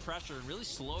can get pressure and really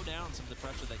slow down some of the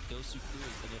pressure that GOSU crew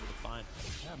has been able to find.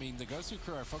 Yeah, I mean, the GOSU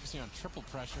crew are focusing on triple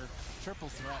pressure, triple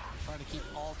threat, trying to keep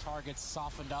all targets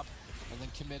softened up, and then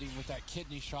committing with that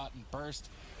kidney shot and burst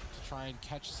to try and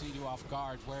catch Sea-Doo off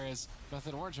guard, whereas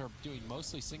Method Orange are doing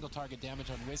mostly single target damage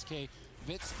on WizK.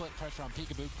 Bit split pressure on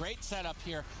Peekaboo. Great setup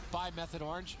here by Method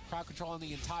Orange. Crowd control on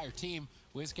the entire team.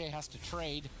 WizK has to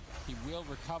trade. He will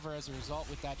recover as a result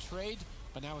with that trade,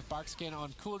 but now with Barkskin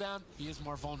on cooldown, he is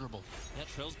more vulnerable. Yeah,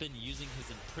 Trill's been using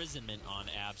his imprisonment on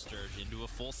Absterge into a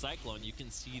full Cyclone. You can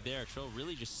see there, Trill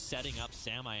really just setting up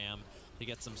Samayam to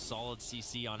get some solid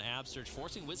CC on Absterge,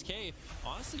 forcing WizK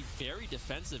honestly very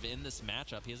defensive in this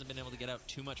matchup. He hasn't been able to get out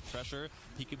too much pressure.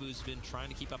 Peekaboo's been trying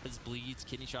to keep up his bleeds,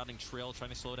 kidney shotting Trill, trying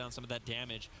to slow down some of that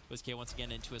damage. WizK once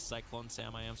again into a Cyclone.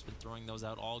 Samayam's been throwing those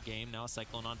out all game. Now a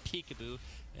Cyclone on Peekaboo.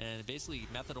 And basically,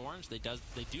 Method Orange, they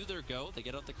do their go, they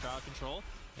get out the crowd control,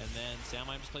 and then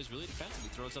Samayam just plays really defensive. He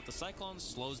throws out the Cyclones,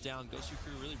 slows down GOSU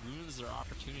crew, really ruins their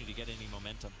opportunity to get any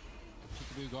momentum.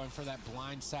 Peekaboo going for that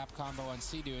blind sap combo on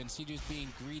Sea-Doo, and Sea-Doo's being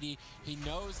greedy. He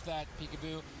knows that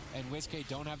Peekaboo and WizK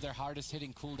don't have their hardest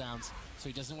hitting cooldowns, so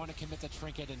he doesn't want to commit the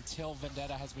trinket until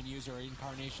Vendetta has been used, or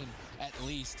Incarnation at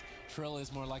least. Trill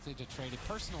is more likely to trade a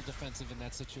personal defensive in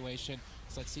that situation,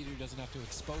 so that Sea-Doo doesn't have to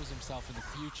expose himself in the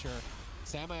future.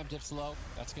 Samayam dips low.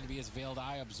 That's going to be his Veiled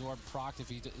Eye absorb proc. If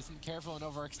he isn't careful and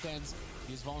overextends,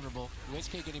 he's vulnerable.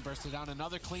 WizK getting bursted down.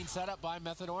 Another clean setup by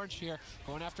Method Orange here.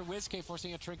 Going after WizK,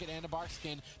 forcing a trinket and a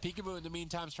Barkskin. Peekaboo in the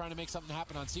meantime is trying to make something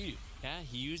happen on Sea-Doo. Yeah,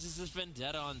 he uses his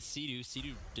Vendetta on Sea-Doo.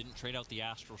 Sea-Doo didn't trade out the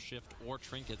Astral Shift or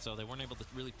Trinket, so they weren't able to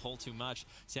really pull too much.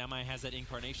 Samayam has that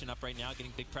Incarnation up right now,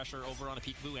 getting big pressure over on a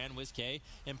Peekaboo and WizK.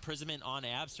 Imprisonment on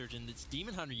Absterge, and this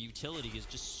Demon Hunter utility is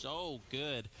just so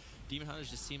good. Demon Hunters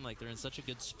just seem like they're in such a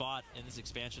good spot in this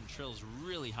expansion. Trill is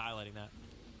really highlighting that.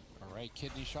 All right,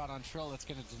 kidney shot on Trill. That's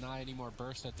going to deny any more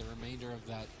burst at the remainder of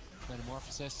that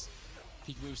Metamorphosis.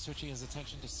 Peekaboo switching his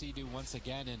attention to Sea-Doo once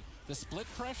again, and the split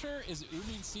pressure is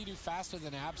ooming Sea-Doo faster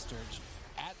than Absterge.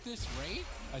 At this rate,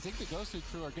 I think the GOSU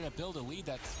crew are going to build a lead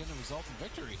that's going to result in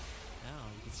victory. Now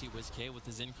you can see WizK with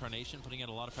his Incarnation putting out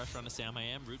a lot of pressure onto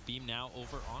Samayam. Root Beam now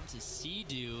over onto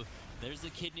Sea-Doo. There's the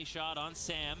kidney shot on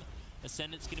Sam.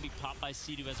 Ascendant's going to be popped by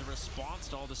Sea-Doo as a response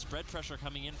to all the spread pressure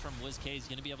coming in from WizK. He's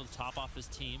going to be able to top off his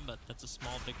team, but that's a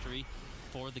small victory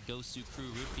for the GOSU crew.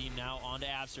 Root Beam now onto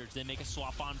Absterge. They make a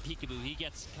swap on Peekaboo. He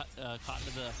gets caught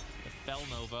into the Fell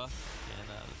Nova, and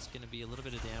it's going to be a little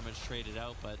bit of damage traded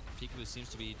out, but Peekaboo seems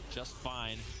to be just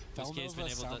fine. Fell Nova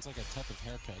sounds like a type of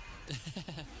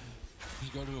haircut. You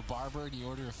go to a barber and you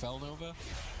order a Fell Nova?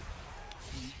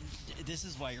 This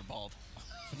is why you're bald.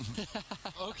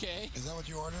 Okay. Is that what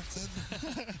you ordered, Sid?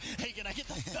 Hey, can I get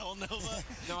the Fell Nova?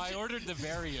 No, I ordered the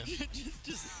variant.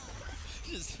 just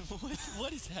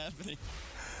What is happening?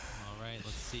 All right,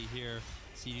 let's see here.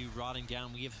 C2 rotting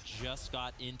down. We have just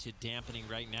got into dampening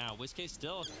right now. WizK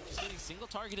still just getting single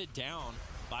targeted down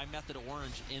by Method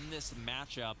Orange in this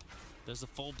matchup. There's a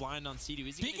full blind on C2.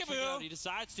 Is he going to check it out? He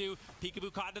decides to.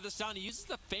 Peekaboo caught into the stun. He uses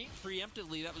the feint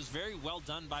preemptively. That was very well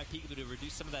done by Peekaboo to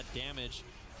reduce some of that damage.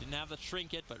 Didn't have the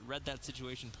trinket, but read that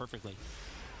situation perfectly.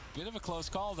 Bit of a close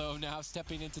call, though, now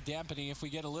stepping into dampening. If we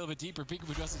get a little bit deeper,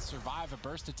 Peekaboo doesn't survive a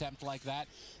burst attempt like that.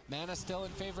 Mana still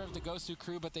in favor of the GOSU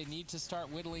crew, but they need to start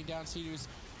whittling down C2's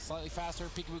slightly faster.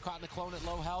 Peekaboo caught in a clone at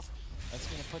low health. That's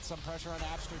going to put some pressure on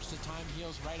Absterge to time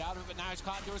heals right out of it, but now he's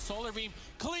caught into a solar beam.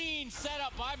 Clean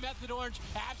setup by Method Orange.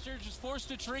 Absterge is forced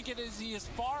to trinket as he is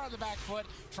far on the back foot,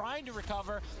 trying to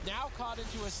recover. Now caught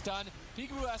into a stun.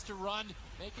 Peekaboo has to run,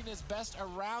 making his best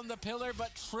around the pillar, but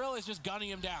Trill is just gunning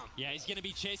him down. Yeah, he's going to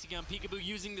be chasing him. Peekaboo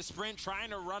using the sprint, trying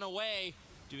to run away.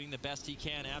 Doing the best he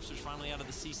can. Absterge finally out of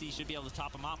the CC, should be able to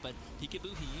top him off, but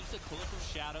Peekaboo, he used the Cloak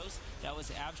of Shadows. That was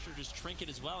Absterge's trinket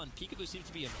as well, and Peekaboo seems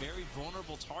to be a very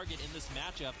vulnerable target in this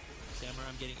matchup.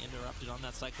 Samurai getting interrupted on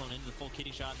that Cyclone into the full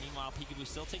kidney shot. Meanwhile, Peekaboo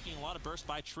still taking a lot of burst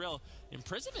by Trill.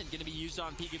 Imprisonment going to be used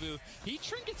on Peekaboo. He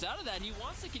trinkets out of that. He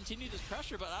wants to continue this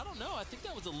pressure, but I don't know. I think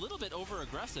that was a little bit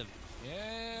over-aggressive.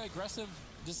 Yeah, aggressive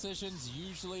decisions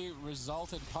usually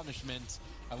result in punishment.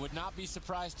 I would not be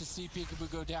surprised to see Peekaboo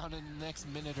go down in the next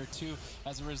minute or two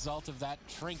as a result of that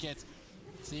trinket.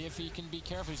 See if he can be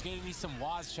careful. He's going to need some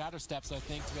Waz Shadow Steps, I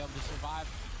think, to be able to survive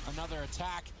another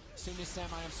attack. As soon as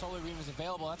Samayam Solar Beam is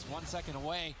available, that's 1 second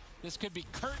away. This could be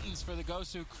curtains for the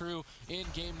GOSU crew in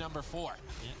game number 4.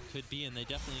 Yeah, could be, and they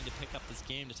definitely need to pick up this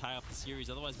game to tie up the series.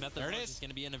 Otherwise, Method Orange is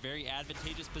going to be in a very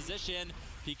advantageous position.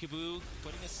 Peekaboo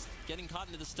getting caught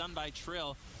into the stun by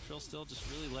Trill. Trill still just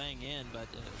really laying in, but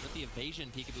with the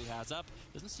evasion Peekaboo has up,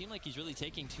 doesn't seem like he's really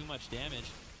taking too much damage.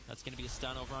 That's going to be a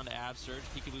stun over onto Absterge.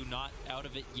 Peekaboo not out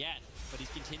of it yet, but he's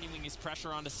continuing his pressure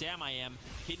onto Samayam.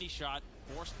 Kidney shot,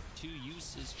 forced to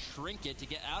use his trinket to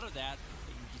get out of that.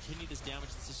 Continue this damage,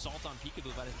 this assault on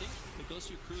Peekaboo, but I think the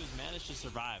GOSU crew has managed to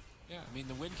survive. Yeah, I mean,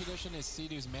 the win condition is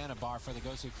C2's mana bar for the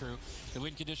GOSU crew. The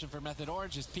win condition for Method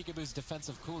Orange is Peekaboo's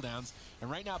defensive cooldowns.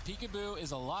 And right now, Peekaboo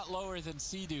is a lot lower than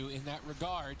C2 in that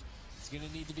regard. He's going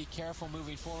to need to be careful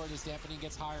moving forward as dampening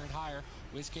gets higher and higher.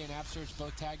 WizK and Absterge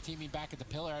both tag teaming back at the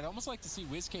pillar. I'd almost like to see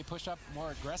WizK push up more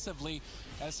aggressively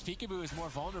as Peekaboo is more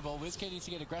vulnerable. WizK needs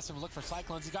to get aggressive and look for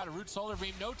Cyclones. He's got a Root Solar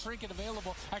Beam, no trinket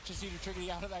available. Actually, C2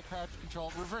 tricketing out of that crowd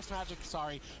control. Reverse magic,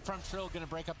 from Trill, going to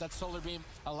break up that Solar Beam,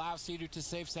 allow C2 to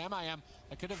save Samayam.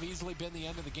 That could have easily been the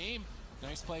end of the game.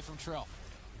 Nice play from Trill.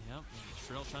 Yep,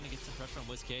 Trill trying to get some pressure on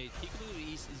WizK.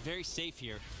 Peekaboo is very safe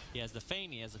here. He has the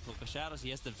Feint, he has the Cloak of Shadows, he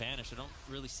has the Vanish. I don't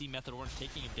really see Method Orange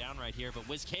taking him down right here, but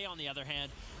WizK on the other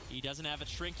hand, he doesn't have a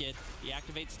trinket. He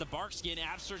activates the Bark Skin.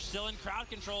 Absterge still in crowd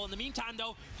control. In the meantime,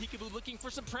 though, Peekaboo looking for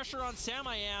some pressure on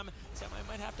Samayam. Samayam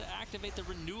might have to activate the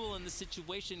Renewal in the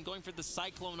situation, going for the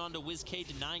Cyclone onto WizK,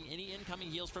 denying any incoming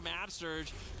heals from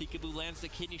Absterge. Peekaboo lands the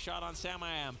kidney shot on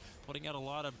Samayam, putting out a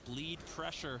lot of bleed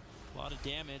pressure. A lot of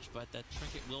damage, but that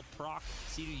trinket will proc.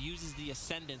 C2 uses the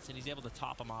Ascendance, and he's able to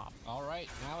top him off. All right,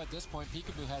 now at this point,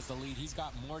 Peekaboo has the lead. He's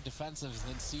got more defensives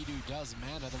than C2 does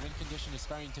mana. The win condition is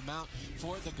starting to mount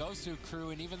for the GOSU crew,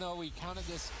 and even though we counted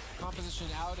this composition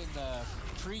out in the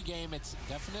pre-game, it's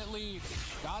definitely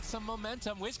got some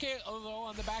momentum. WizK, although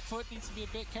on the back foot, needs to be a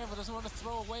bit careful. Doesn't want to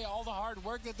throw away all the hard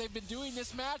work that they've been doing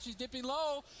this match. He's dipping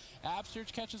low.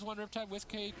 Absterge catches one Riptide.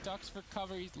 WizK ducks for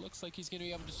cover. He looks like he's going to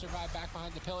be able to survive back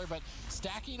behind the pillar, but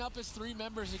stacking up his 3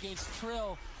 members against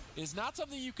Trill is not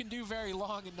something you can do very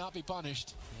long and not be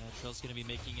punished. Yeah, Trill's going to be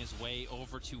making his way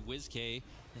over to WizK.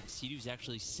 C2's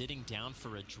actually sitting down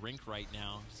for a drink right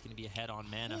now. He's going to be ahead on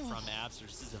mana from Absterge.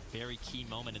 This is a very key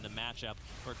moment in the matchup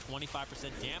for 25%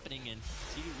 dampening, and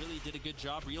C2 really did a good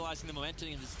job realizing the momentum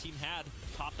his team had.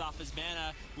 Topped off his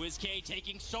mana. WizK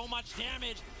taking so much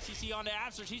damage. CC onto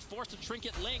Absterge. He's forced to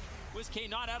trinket Link. WizK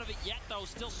not out of it yet, though.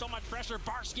 Still so much pressure.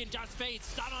 Barskin does fade.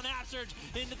 Stun on Absterge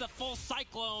into the full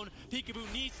Cyclone.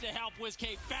 Peekaboo needs to help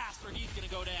WizK fast or he's going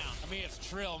to go down. I mean, it's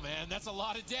Trill, man. That's a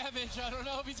lot of damage. I don't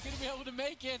know if he's going to be able to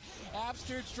make it.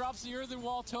 Absterge drops the Earthen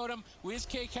Wall Totem.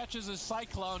 WizK catches a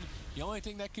Cyclone. The only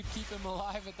thing that could keep him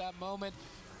alive at that moment.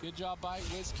 Good job by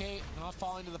WizK not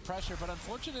falling to the pressure, but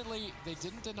unfortunately, they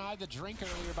didn't deny the drink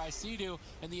earlier by C2,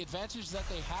 and the advantage that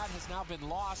they had has now been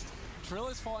lost. Trill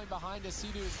is falling behind as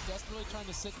C2 is desperately trying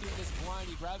to sit through this blind.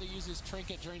 He'd rather use his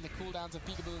trinket during the cooldowns of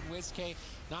Peekaboo and WizK,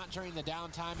 not during the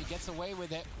downtime. He gets away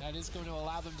with it. That is going to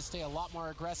allow them to stay a lot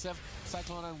more aggressive.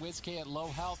 Cyclone on WizK at low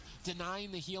health,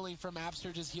 denying the healing from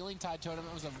Absterge's Healing Tide Totem.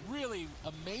 It was a really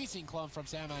amazing clone from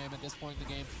Samayam at this point in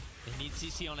the game. They need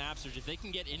CC on Absurge. If they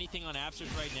can get anything on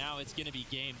Absurge right now, it's going to be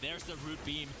game. There's the root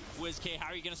beam. WizK,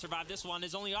 how are you going to survive this one?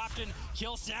 His only option,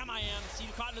 kill Samayam.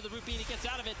 Seedu caught into the root beam, he gets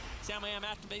out of it. Samayam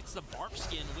activates the bark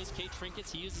skin. WizK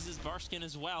trinkets, he uses his bark skin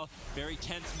as well. Very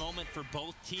tense moment for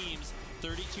both teams.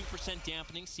 32%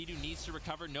 dampening. Seedu needs to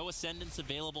recover. No ascendance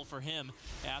available for him.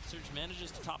 Absurge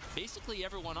manages to top basically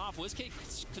everyone off. WizK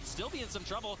could still be in some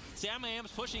trouble.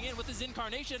 Samayam's pushing in with his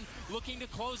incarnation, looking to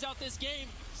close out this game.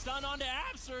 Stun onto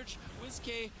Absurge.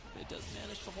 WizK, it does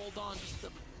manage to hold on just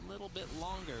a little bit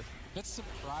longer. It's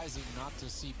surprising not to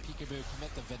see Peekaboo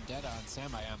commit the vendetta on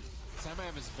Samayam.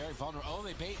 Samayam is very vulnerable. Oh,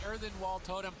 they bait Earthen Wall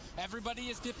Totem. Everybody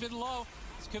is dipping low.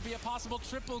 This could be a possible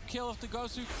triple kill if the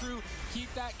GOSU crew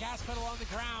keep that gas pedal on the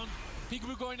ground.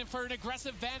 Peekaboo going in for an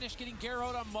aggressive vanish, getting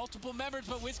Garrowed on multiple members,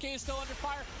 but WizK is still under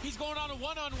fire. He's going on a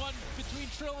one-on-one between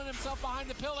Trill and himself behind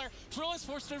the pillar. Trill is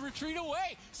forced to retreat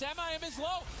away. Samayam is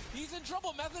low. He's in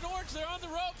trouble. Method Orange, they're on the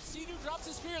ropes. Seedu drops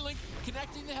his Spear Link,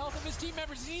 connecting the health of his team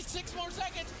members. He needs 6 more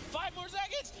seconds, 5 more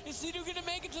seconds. Is Seedu gonna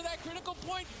make it to that critical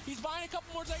point? He's buying a couple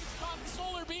more seconds. Caught the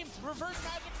Solar Beam, reverse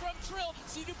magic from Trill.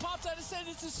 Seedu pops out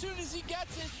Ascendance as soon as he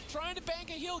gets it, trying to bank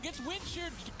a heal, gets wind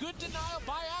sheared. Good denial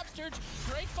by Absurge.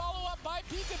 Great follow-up by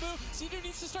Peekaboo. Seedu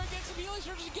needs to start getting some healing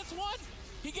surges. He gets 1.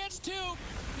 He gets 2.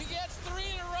 He gets 3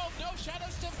 in a row. No Shadow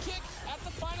Step kick at the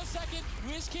final second.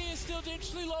 WizK is still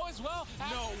dangerously low as well.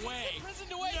 No way.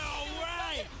 Imprisoned away. No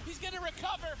way. He's going to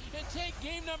recover and take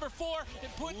game number 4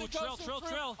 and put the GOSU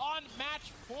crew on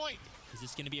match point. Is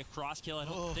this going to be a cross kill? I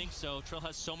don't think so. Trill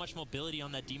has so much mobility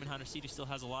on that Demon Hunter. Seedu still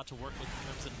has a lot to work with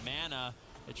in terms of mana.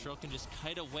 That Trill can just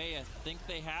kite away. I think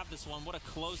they have this one. What a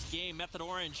close game. Method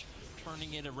Orange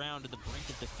turning it around to the brink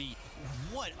of defeat.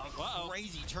 What a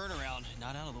crazy turnaround.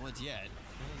 Not out of the woods yet.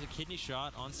 There's a kidney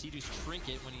shot on Seedu's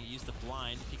trinket when he used the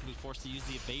blind. Peekaboo forced to use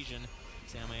the evasion.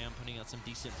 Samayam putting out some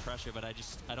decent pressure, but I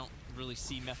don't really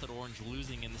see Method Orange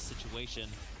losing in this situation.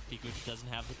 Peekaboo doesn't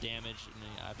have the damage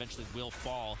and eventually will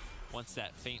fall once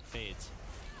that feint fades.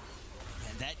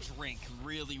 And that drink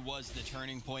really was the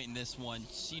turning point in this one.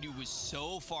 Seedu was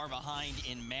so far behind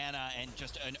in mana, and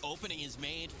just an opening is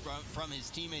made from his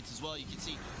teammates as well. You can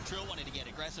see Trill wanted to get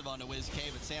aggressive onto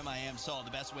WizK, but Samayam saw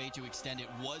the best way to extend it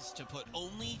was to put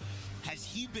only, has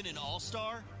he been an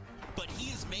all-star, but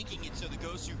he is making it so the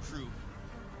GOSU crew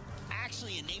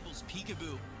actually enables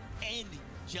Peekaboo and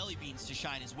Jellybeans to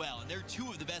shine as well. And they're 2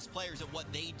 of the best players at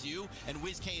what they do, and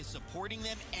WizK is supporting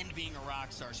them and being a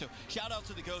rock star. So shout out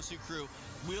to the GOSU crew.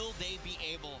 Will they be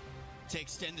able to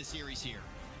extend the series here?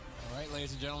 All right,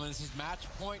 ladies and gentlemen, this is match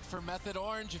point for Method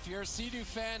Orange. If you're a Seedu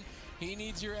fan, he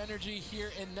needs your energy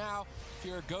here and now. If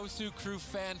you're a GOSU crew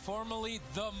fan, formerly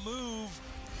The Move,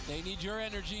 they need your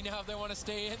energy now if they want to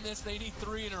stay in this. They need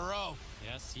 3 in a row.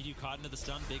 Yes, Seedu caught into the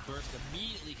stun. Big burst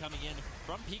immediately coming in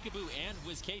from Peekaboo and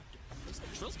WizK.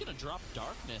 Trill's going to drop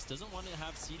Darkness. Doesn't want to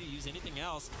have Seedu use anything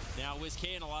else. Now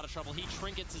WizK in a lot of trouble. He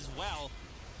trinkets as well.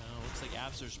 Looks like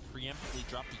Absurge preemptively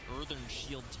dropped the Earthen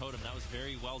Shield Totem. That was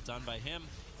very well done by him.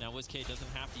 Now WizK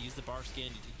doesn't have to use the Bark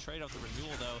Skin. He trade out the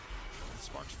Renewal though. The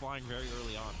Sparks flying very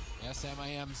early on. Yeah,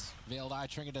 Samayam's Veiled Eye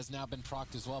Trinket has now been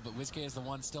procced as well, but WizK is the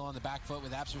one still on the back foot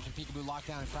with Absurge and Peekaboo locked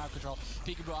down in crowd control.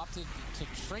 Peekaboo opted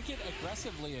to Trinket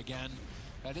aggressively again.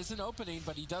 That is an opening,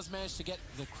 but he does manage to get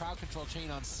the crowd control chain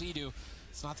on Seedu.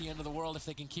 It's not the end of the world if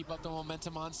they can keep up the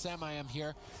momentum on Samayam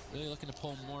here. Really looking to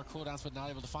pull more cooldowns, but not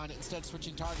able to find it. Instead,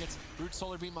 switching targets. Root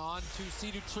Solar Beam on to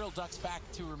Seedu. Trill ducks back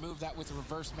to remove that with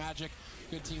reverse magic.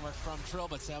 Good teamwork from Trill,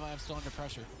 but Samayam's still under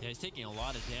pressure. Yeah, he's taking a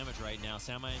lot of damage right now.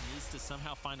 Samayam needs to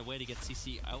somehow find a way to get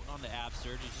CC out on the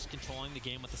Absurge. He's just controlling the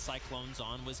game with the Cyclones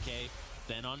on WizK.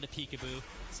 Then on to Peekaboo.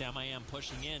 Samayam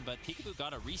pushing in, but Peekaboo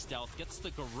got a re-stealth, gets the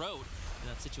Garrote in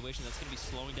that situation. That's going to be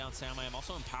slowing down Samayam,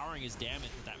 also empowering his damage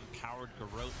with that empowered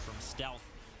Garrote from stealth.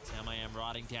 Samayam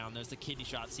rotting down. There's the kidney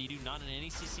shot. Seedu not in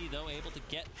any CC though, able to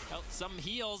get out some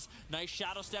heals. Nice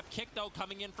Shadow Step kick though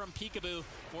coming in from Peekaboo.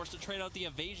 Forced to trade out the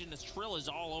evasion as Trill is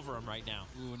all over him right now.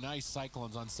 Ooh, nice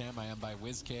Cyclones on Samayam by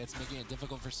WizK. It's making it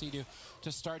difficult for Seedu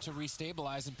to start to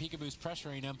restabilize, and Peekaboo's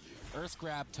pressuring him. Earth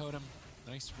Grab Totem.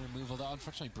 Nice removal, though.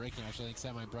 Unfortunately breaking, actually. I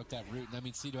think Samayam broke that root, and that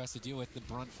means Seedu has to deal with the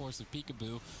brunt force of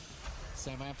Peekaboo.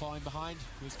 Samayam falling behind.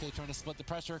 WizK trying to split the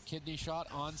pressure. Kidney shot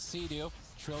on Seedu.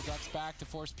 Trill ducks back to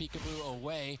force Peekaboo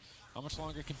away. How much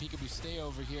longer can Peekaboo stay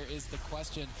over here is the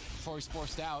question before he's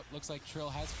forced out. Looks like Trill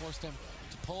has forced him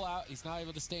to pull out. He's not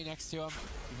able to stay next to him,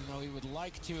 even though he would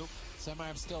like to.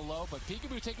 Samayam's still low, but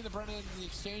Peekaboo taking the brunt in the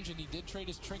exchange, and he did trade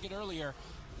his trinket earlier.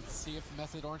 see if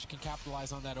Method Orange can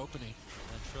capitalize on that opening.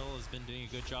 And Trill has been doing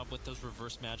a good job with those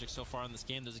reverse magic so far in this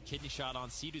game. There's a kidney shot on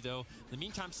Sea-Doo though. In the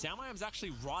meantime, Samayam's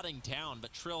actually rotting down,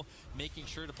 but Trill making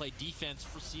sure to play defense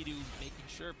for Sea-Doo, making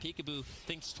sure Peekaboo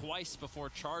thinks twice before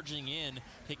charging in,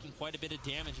 taking quite a bit of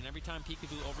damage, and every time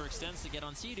Peekaboo overextends to get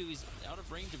on Sea-Doo, he's out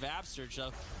of range of Absurge,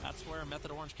 so that's where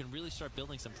Method Orange can really start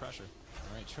building some pressure.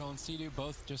 All right, Trill and Sea-Doo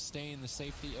both just stay in the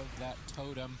safety of that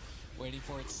totem, waiting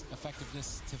for its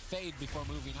effectiveness to fade before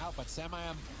moving out, but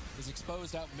Samayam is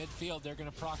exposed out midfield. They're going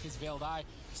to proc his Veiled Eye.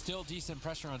 Still decent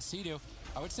pressure on Sea-Doo.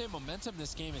 I would say momentum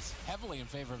this game is heavily in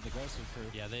favor of the GOSU crew.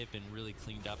 Yeah, they've been really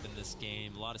cleaned up in this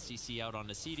game. A lot of CC out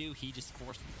onto Sea-Doo. He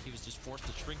was just forced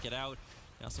to trinket out.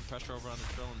 Now some pressure over on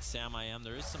the Trill and Samayam.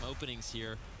 There is some openings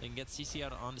here. They can get CC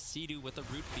out onto Sea-Doo with a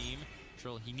root beam.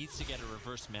 Trill, he needs to get a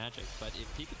reverse magic, but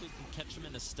if Peekaboo can catch him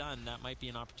in a stun, that might be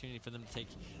an opportunity for them to take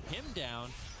him down.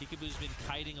 Peekaboo's been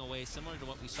kiting away, similar to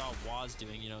what we saw Waz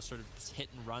doing, you know, sort of this hit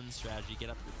and run strategy,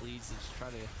 get up your bleeds and just try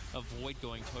to avoid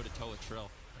going toe-to-toe with Trill. All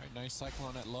right, nice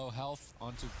Cyclone at low health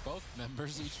onto both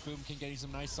members. Each boom can get you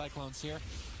some nice Cyclones here.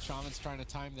 Shaman's trying to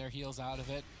time their heals out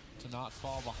of it to not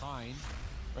fall behind.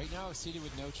 Right now, Sea-Doo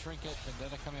with no trinket,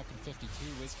 Vendetta coming up in 52.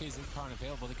 WizK's Incarn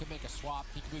available. They could make a swap.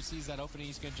 Peekaboo sees that opening.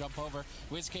 He's going to jump over.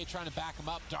 WizK trying to back him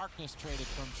up. Darkness traded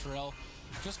from Trill.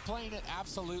 Just playing it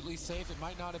absolutely safe. It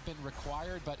might not have been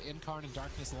required, but Incarn and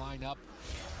Darkness line up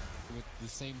with the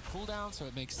same cooldown, so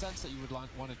it makes sense that you would want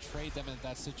to trade them in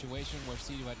that situation where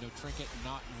Sea-Doo had no trinket and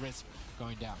not risk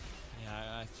going down.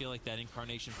 Yeah, I feel like that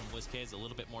incarnation from WizK is a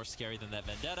little bit more scary than that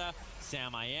Vendetta.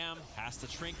 Samayam has to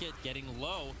trinket, getting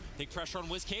low. Big pressure on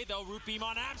WizK though. Root beam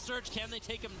on Absurge. Can they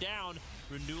take him down?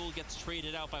 Renewal gets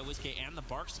traded out by WizK and the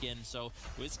Barkskin. So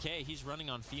WizK, he's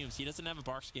running on fumes. He doesn't have a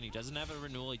Barkskin. He doesn't have a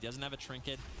Renewal. He doesn't have a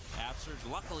trinket.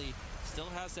 Absurge, luckily, still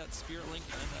has that Spirit Link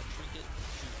and that trinket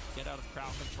to get out of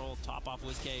crowd control, top off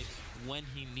WizK when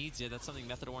he needs it. That's something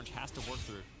Method Orange has to work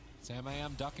through.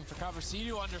 Samayam ducking for cover.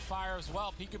 Sea-Doo under fire as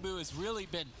well. Peekaboo has really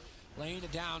been laying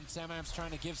it down. Samayam's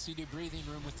trying to give Sea-Doo breathing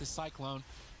room with this Cyclone.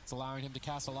 It's allowing him to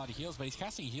cast a lot of heals, but he's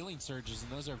casting healing surges,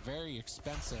 and those are very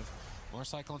expensive. More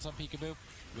Cyclones on Peekaboo.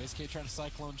 WizK trying to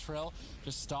Cyclone Trill.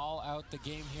 Just stall out the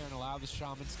game here and allow the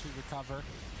Shamans to recover.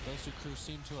 Those two crews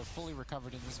seem to have fully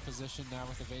recovered in this position now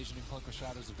with Evasion and Cloak of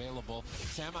Shadows available.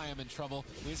 Samayam in trouble.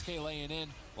 WizK laying in.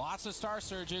 Lots of Star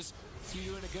Surges.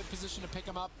 Sea-Doo in a good position to pick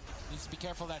him up. Needs to be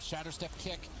careful of that Shadow Step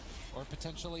kick or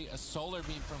potentially a Solar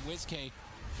Beam from WizK.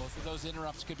 Both of those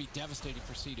interrupts could be devastating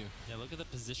for Sea-Doo. Yeah, look at the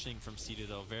positioning from Sea-Doo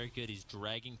though. Very good. He's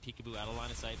dragging Peekaboo out of line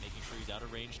of sight, making sure he's out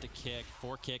of range to kick,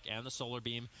 for kick, and the Solar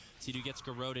Beam. Sea-Doo gets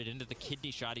garroted into the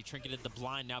kidney shot. He trinketed the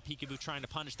blind. Now Peekaboo trying to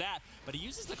punish that, but he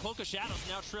uses the Cloak of Shadows.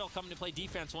 Now Trill coming to play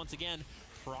defense once again.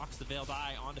 Procs the Veiled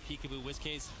Eye onto Peekaboo.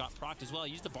 WizK's got procced as well.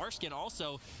 He used the Barskin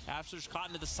also. Absurge caught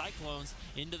into the Cyclones,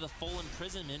 into the full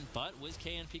imprisonment, but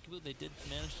WizK and Peekaboo, they did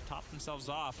manage to top themselves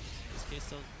off. WizK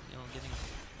still, you know, getting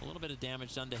a little bit of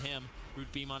damage done to him.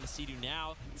 Root Beam onto Sea-Doo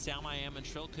now. Samayam and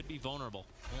Trill could be vulnerable.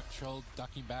 Yep, Trill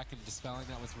ducking back and dispelling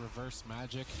that with reverse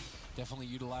magic. Definitely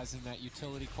utilizing that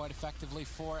utility quite effectively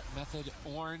for it. Method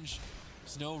Orange.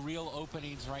 There's no real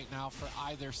openings right now for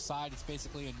either side. It's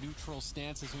basically a neutral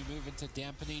stance as we move into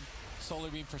dampening. Solar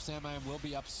Beam for Samayam will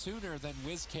be up sooner than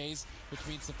WizK's, which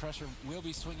means the pressure will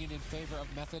be swinging in favor of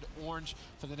Method Orange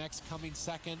for the next coming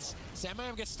seconds.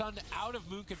 Samayam gets stunned out of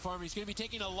Moon Conform. He's going to be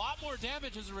taking a lot more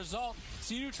damage as a result.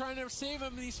 Sea-Doo trying to save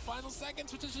him in these final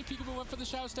seconds. Potentially Peekaboo went for the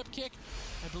Shadow Step kick.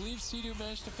 I believe Sea-Doo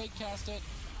managed to fake cast it.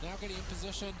 Now getting in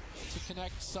position to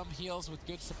connect some heals with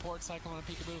good support. Cyclone on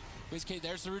Peekaboo. WizK,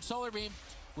 there's the Root Solar Beam.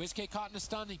 WizK caught in a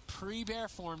stun. He pre-bear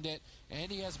formed it,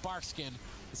 and he has Barkskin.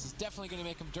 This is definitely going to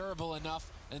make him durable enough,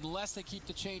 unless they keep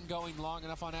the chain going long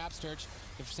enough on Absurge.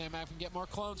 If Samayam can get more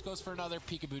clones, goes for another.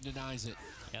 Peekaboo denies it.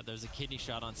 Yeah, there's a kidney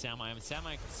shot on Samayam, and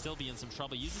Samayam can still be in some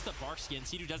trouble. Uses the Barkskin.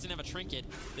 Sea-Doo doesn't have a trinket.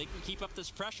 They can keep up this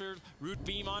pressure. Root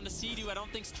Beam onto Sea-Doo. I don't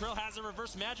think Trill has a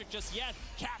reverse magic just yet.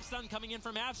 Cap stun coming in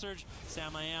from Absurge.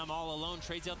 Samayam all alone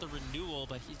trades out the Renewal,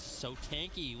 but he's so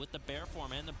tanky with the Bear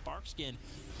Form and the Barkskin.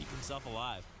 Keep himself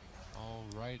alive. All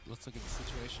right, let's look at the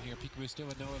situation here. Peekaboo still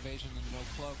with no evasion and no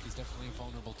cloak. He's definitely a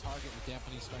vulnerable target with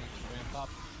dampening starting to ramp up.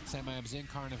 Samayam's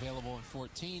Incarn available in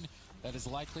 14. That is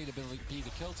likely to be the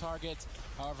kill target.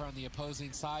 However, on the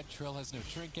opposing side, Trill has no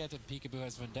trinket and Peekaboo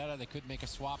has Vendetta. They could make a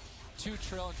swap to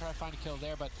Trill and try to find a kill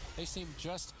there, but they seem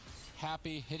just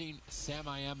happy hitting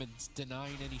Samayam and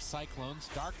denying any Cyclones.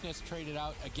 Darkness traded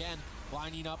out again,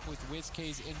 lining up with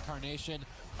WizK's Incarnation.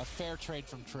 A fair trade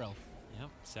from Trill. Yep,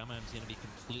 Samayam's going to be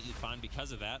completely fine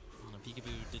because of that.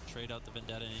 Peekaboo did trade out the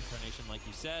Vendetta and Incarnation like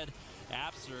you said.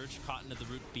 Absurge caught into the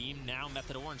root beam. Now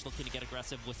Method Orange looking to get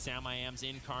aggressive with Sam I Am's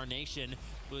Incarnation.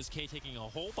 BlizzK taking a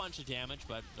whole bunch of damage,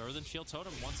 but Earthen Shield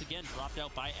Totem once again dropped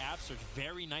out by Absurge.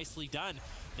 Very nicely done.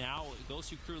 Now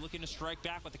GOSU crew looking to strike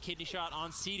back with the kidney shot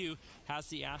on Sea-Doo. Has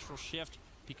the Astral Shift.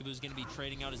 Peekaboo's going to be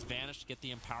trading out his Vanish to get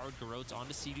the Empowered Garrotes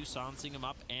onto Sea-Doo, silencing him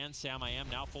up, and Sam I Am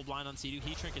now full blind on Sea-Doo.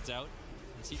 He trinkets out,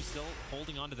 and Sea-Doo still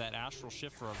holding on to that Astral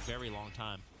Shift for a very long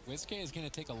time. WizK is going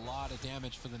to take a lot of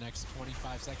damage for the next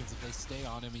 25 seconds if they stay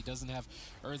on him. He doesn't have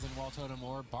Earthen Wall Totem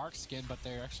or Bark Skin, but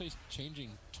they're actually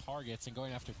changing targets and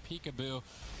going after Peekaboo.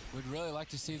 Would really like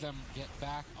to see them get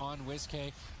back on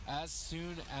WizK as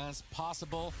soon as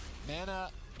possible. Mana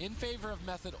in favor of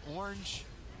Method Orange.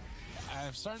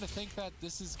 I'm starting to think that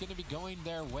this is going to be going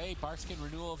their way. Barkskin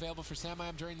renewal available for Sam I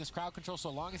Am during this crowd control, so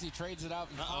long as he trades it out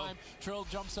in time. Trill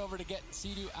jumps over to get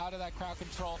Sea-Doo out of that crowd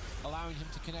control, allowing him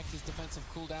to connect his defensive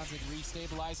cooldowns and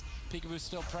restabilize. Peekaboo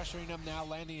still pressuring him now,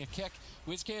 landing a kick.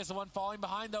 WizK is the one falling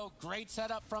behind, though. Great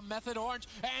setup from Method Orange,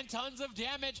 and tons of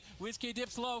damage. WizK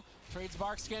dips low, trades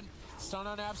Barkskin. Stun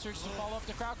on Absurge to follow up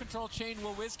the crowd control chain.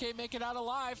 Will WizK make it out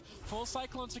alive? Full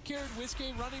Cyclone secured.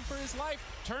 WizK running for his life.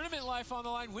 Tournament life on the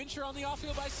line. Windshire on the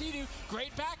offfield by Sea-Doo.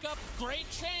 Great backup. Great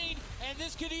chain. And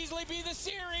this could easily be the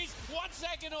series. 1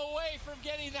 second away from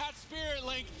getting that Spirit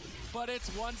Link. But it's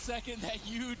 1 second that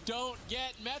you don't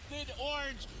get. Method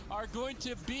Orange are going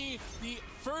to be the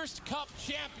first Cup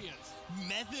champions.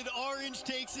 Method Orange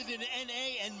takes it in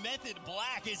NA, and Method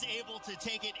Black is able to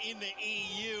take it in the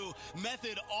EU.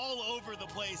 Method all over the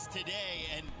place today,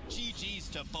 and GG's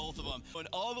to both of them. But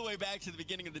all the way back to the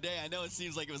beginning of the day, I know it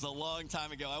seems like it was a long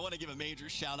time ago. I want to give a major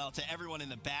shout out to everyone in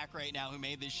the back right now who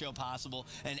made this show possible,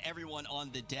 and everyone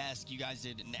on the desk. You guys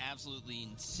did an absolutely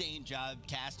insane job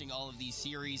casting all of these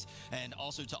series, and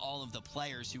also to all of the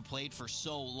players who played for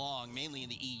so long, mainly in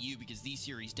the EU, because these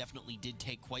series definitely did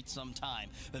take quite some time.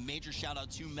 But major shout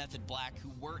out to Method Black, who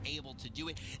were able to do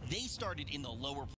it. They started in the lower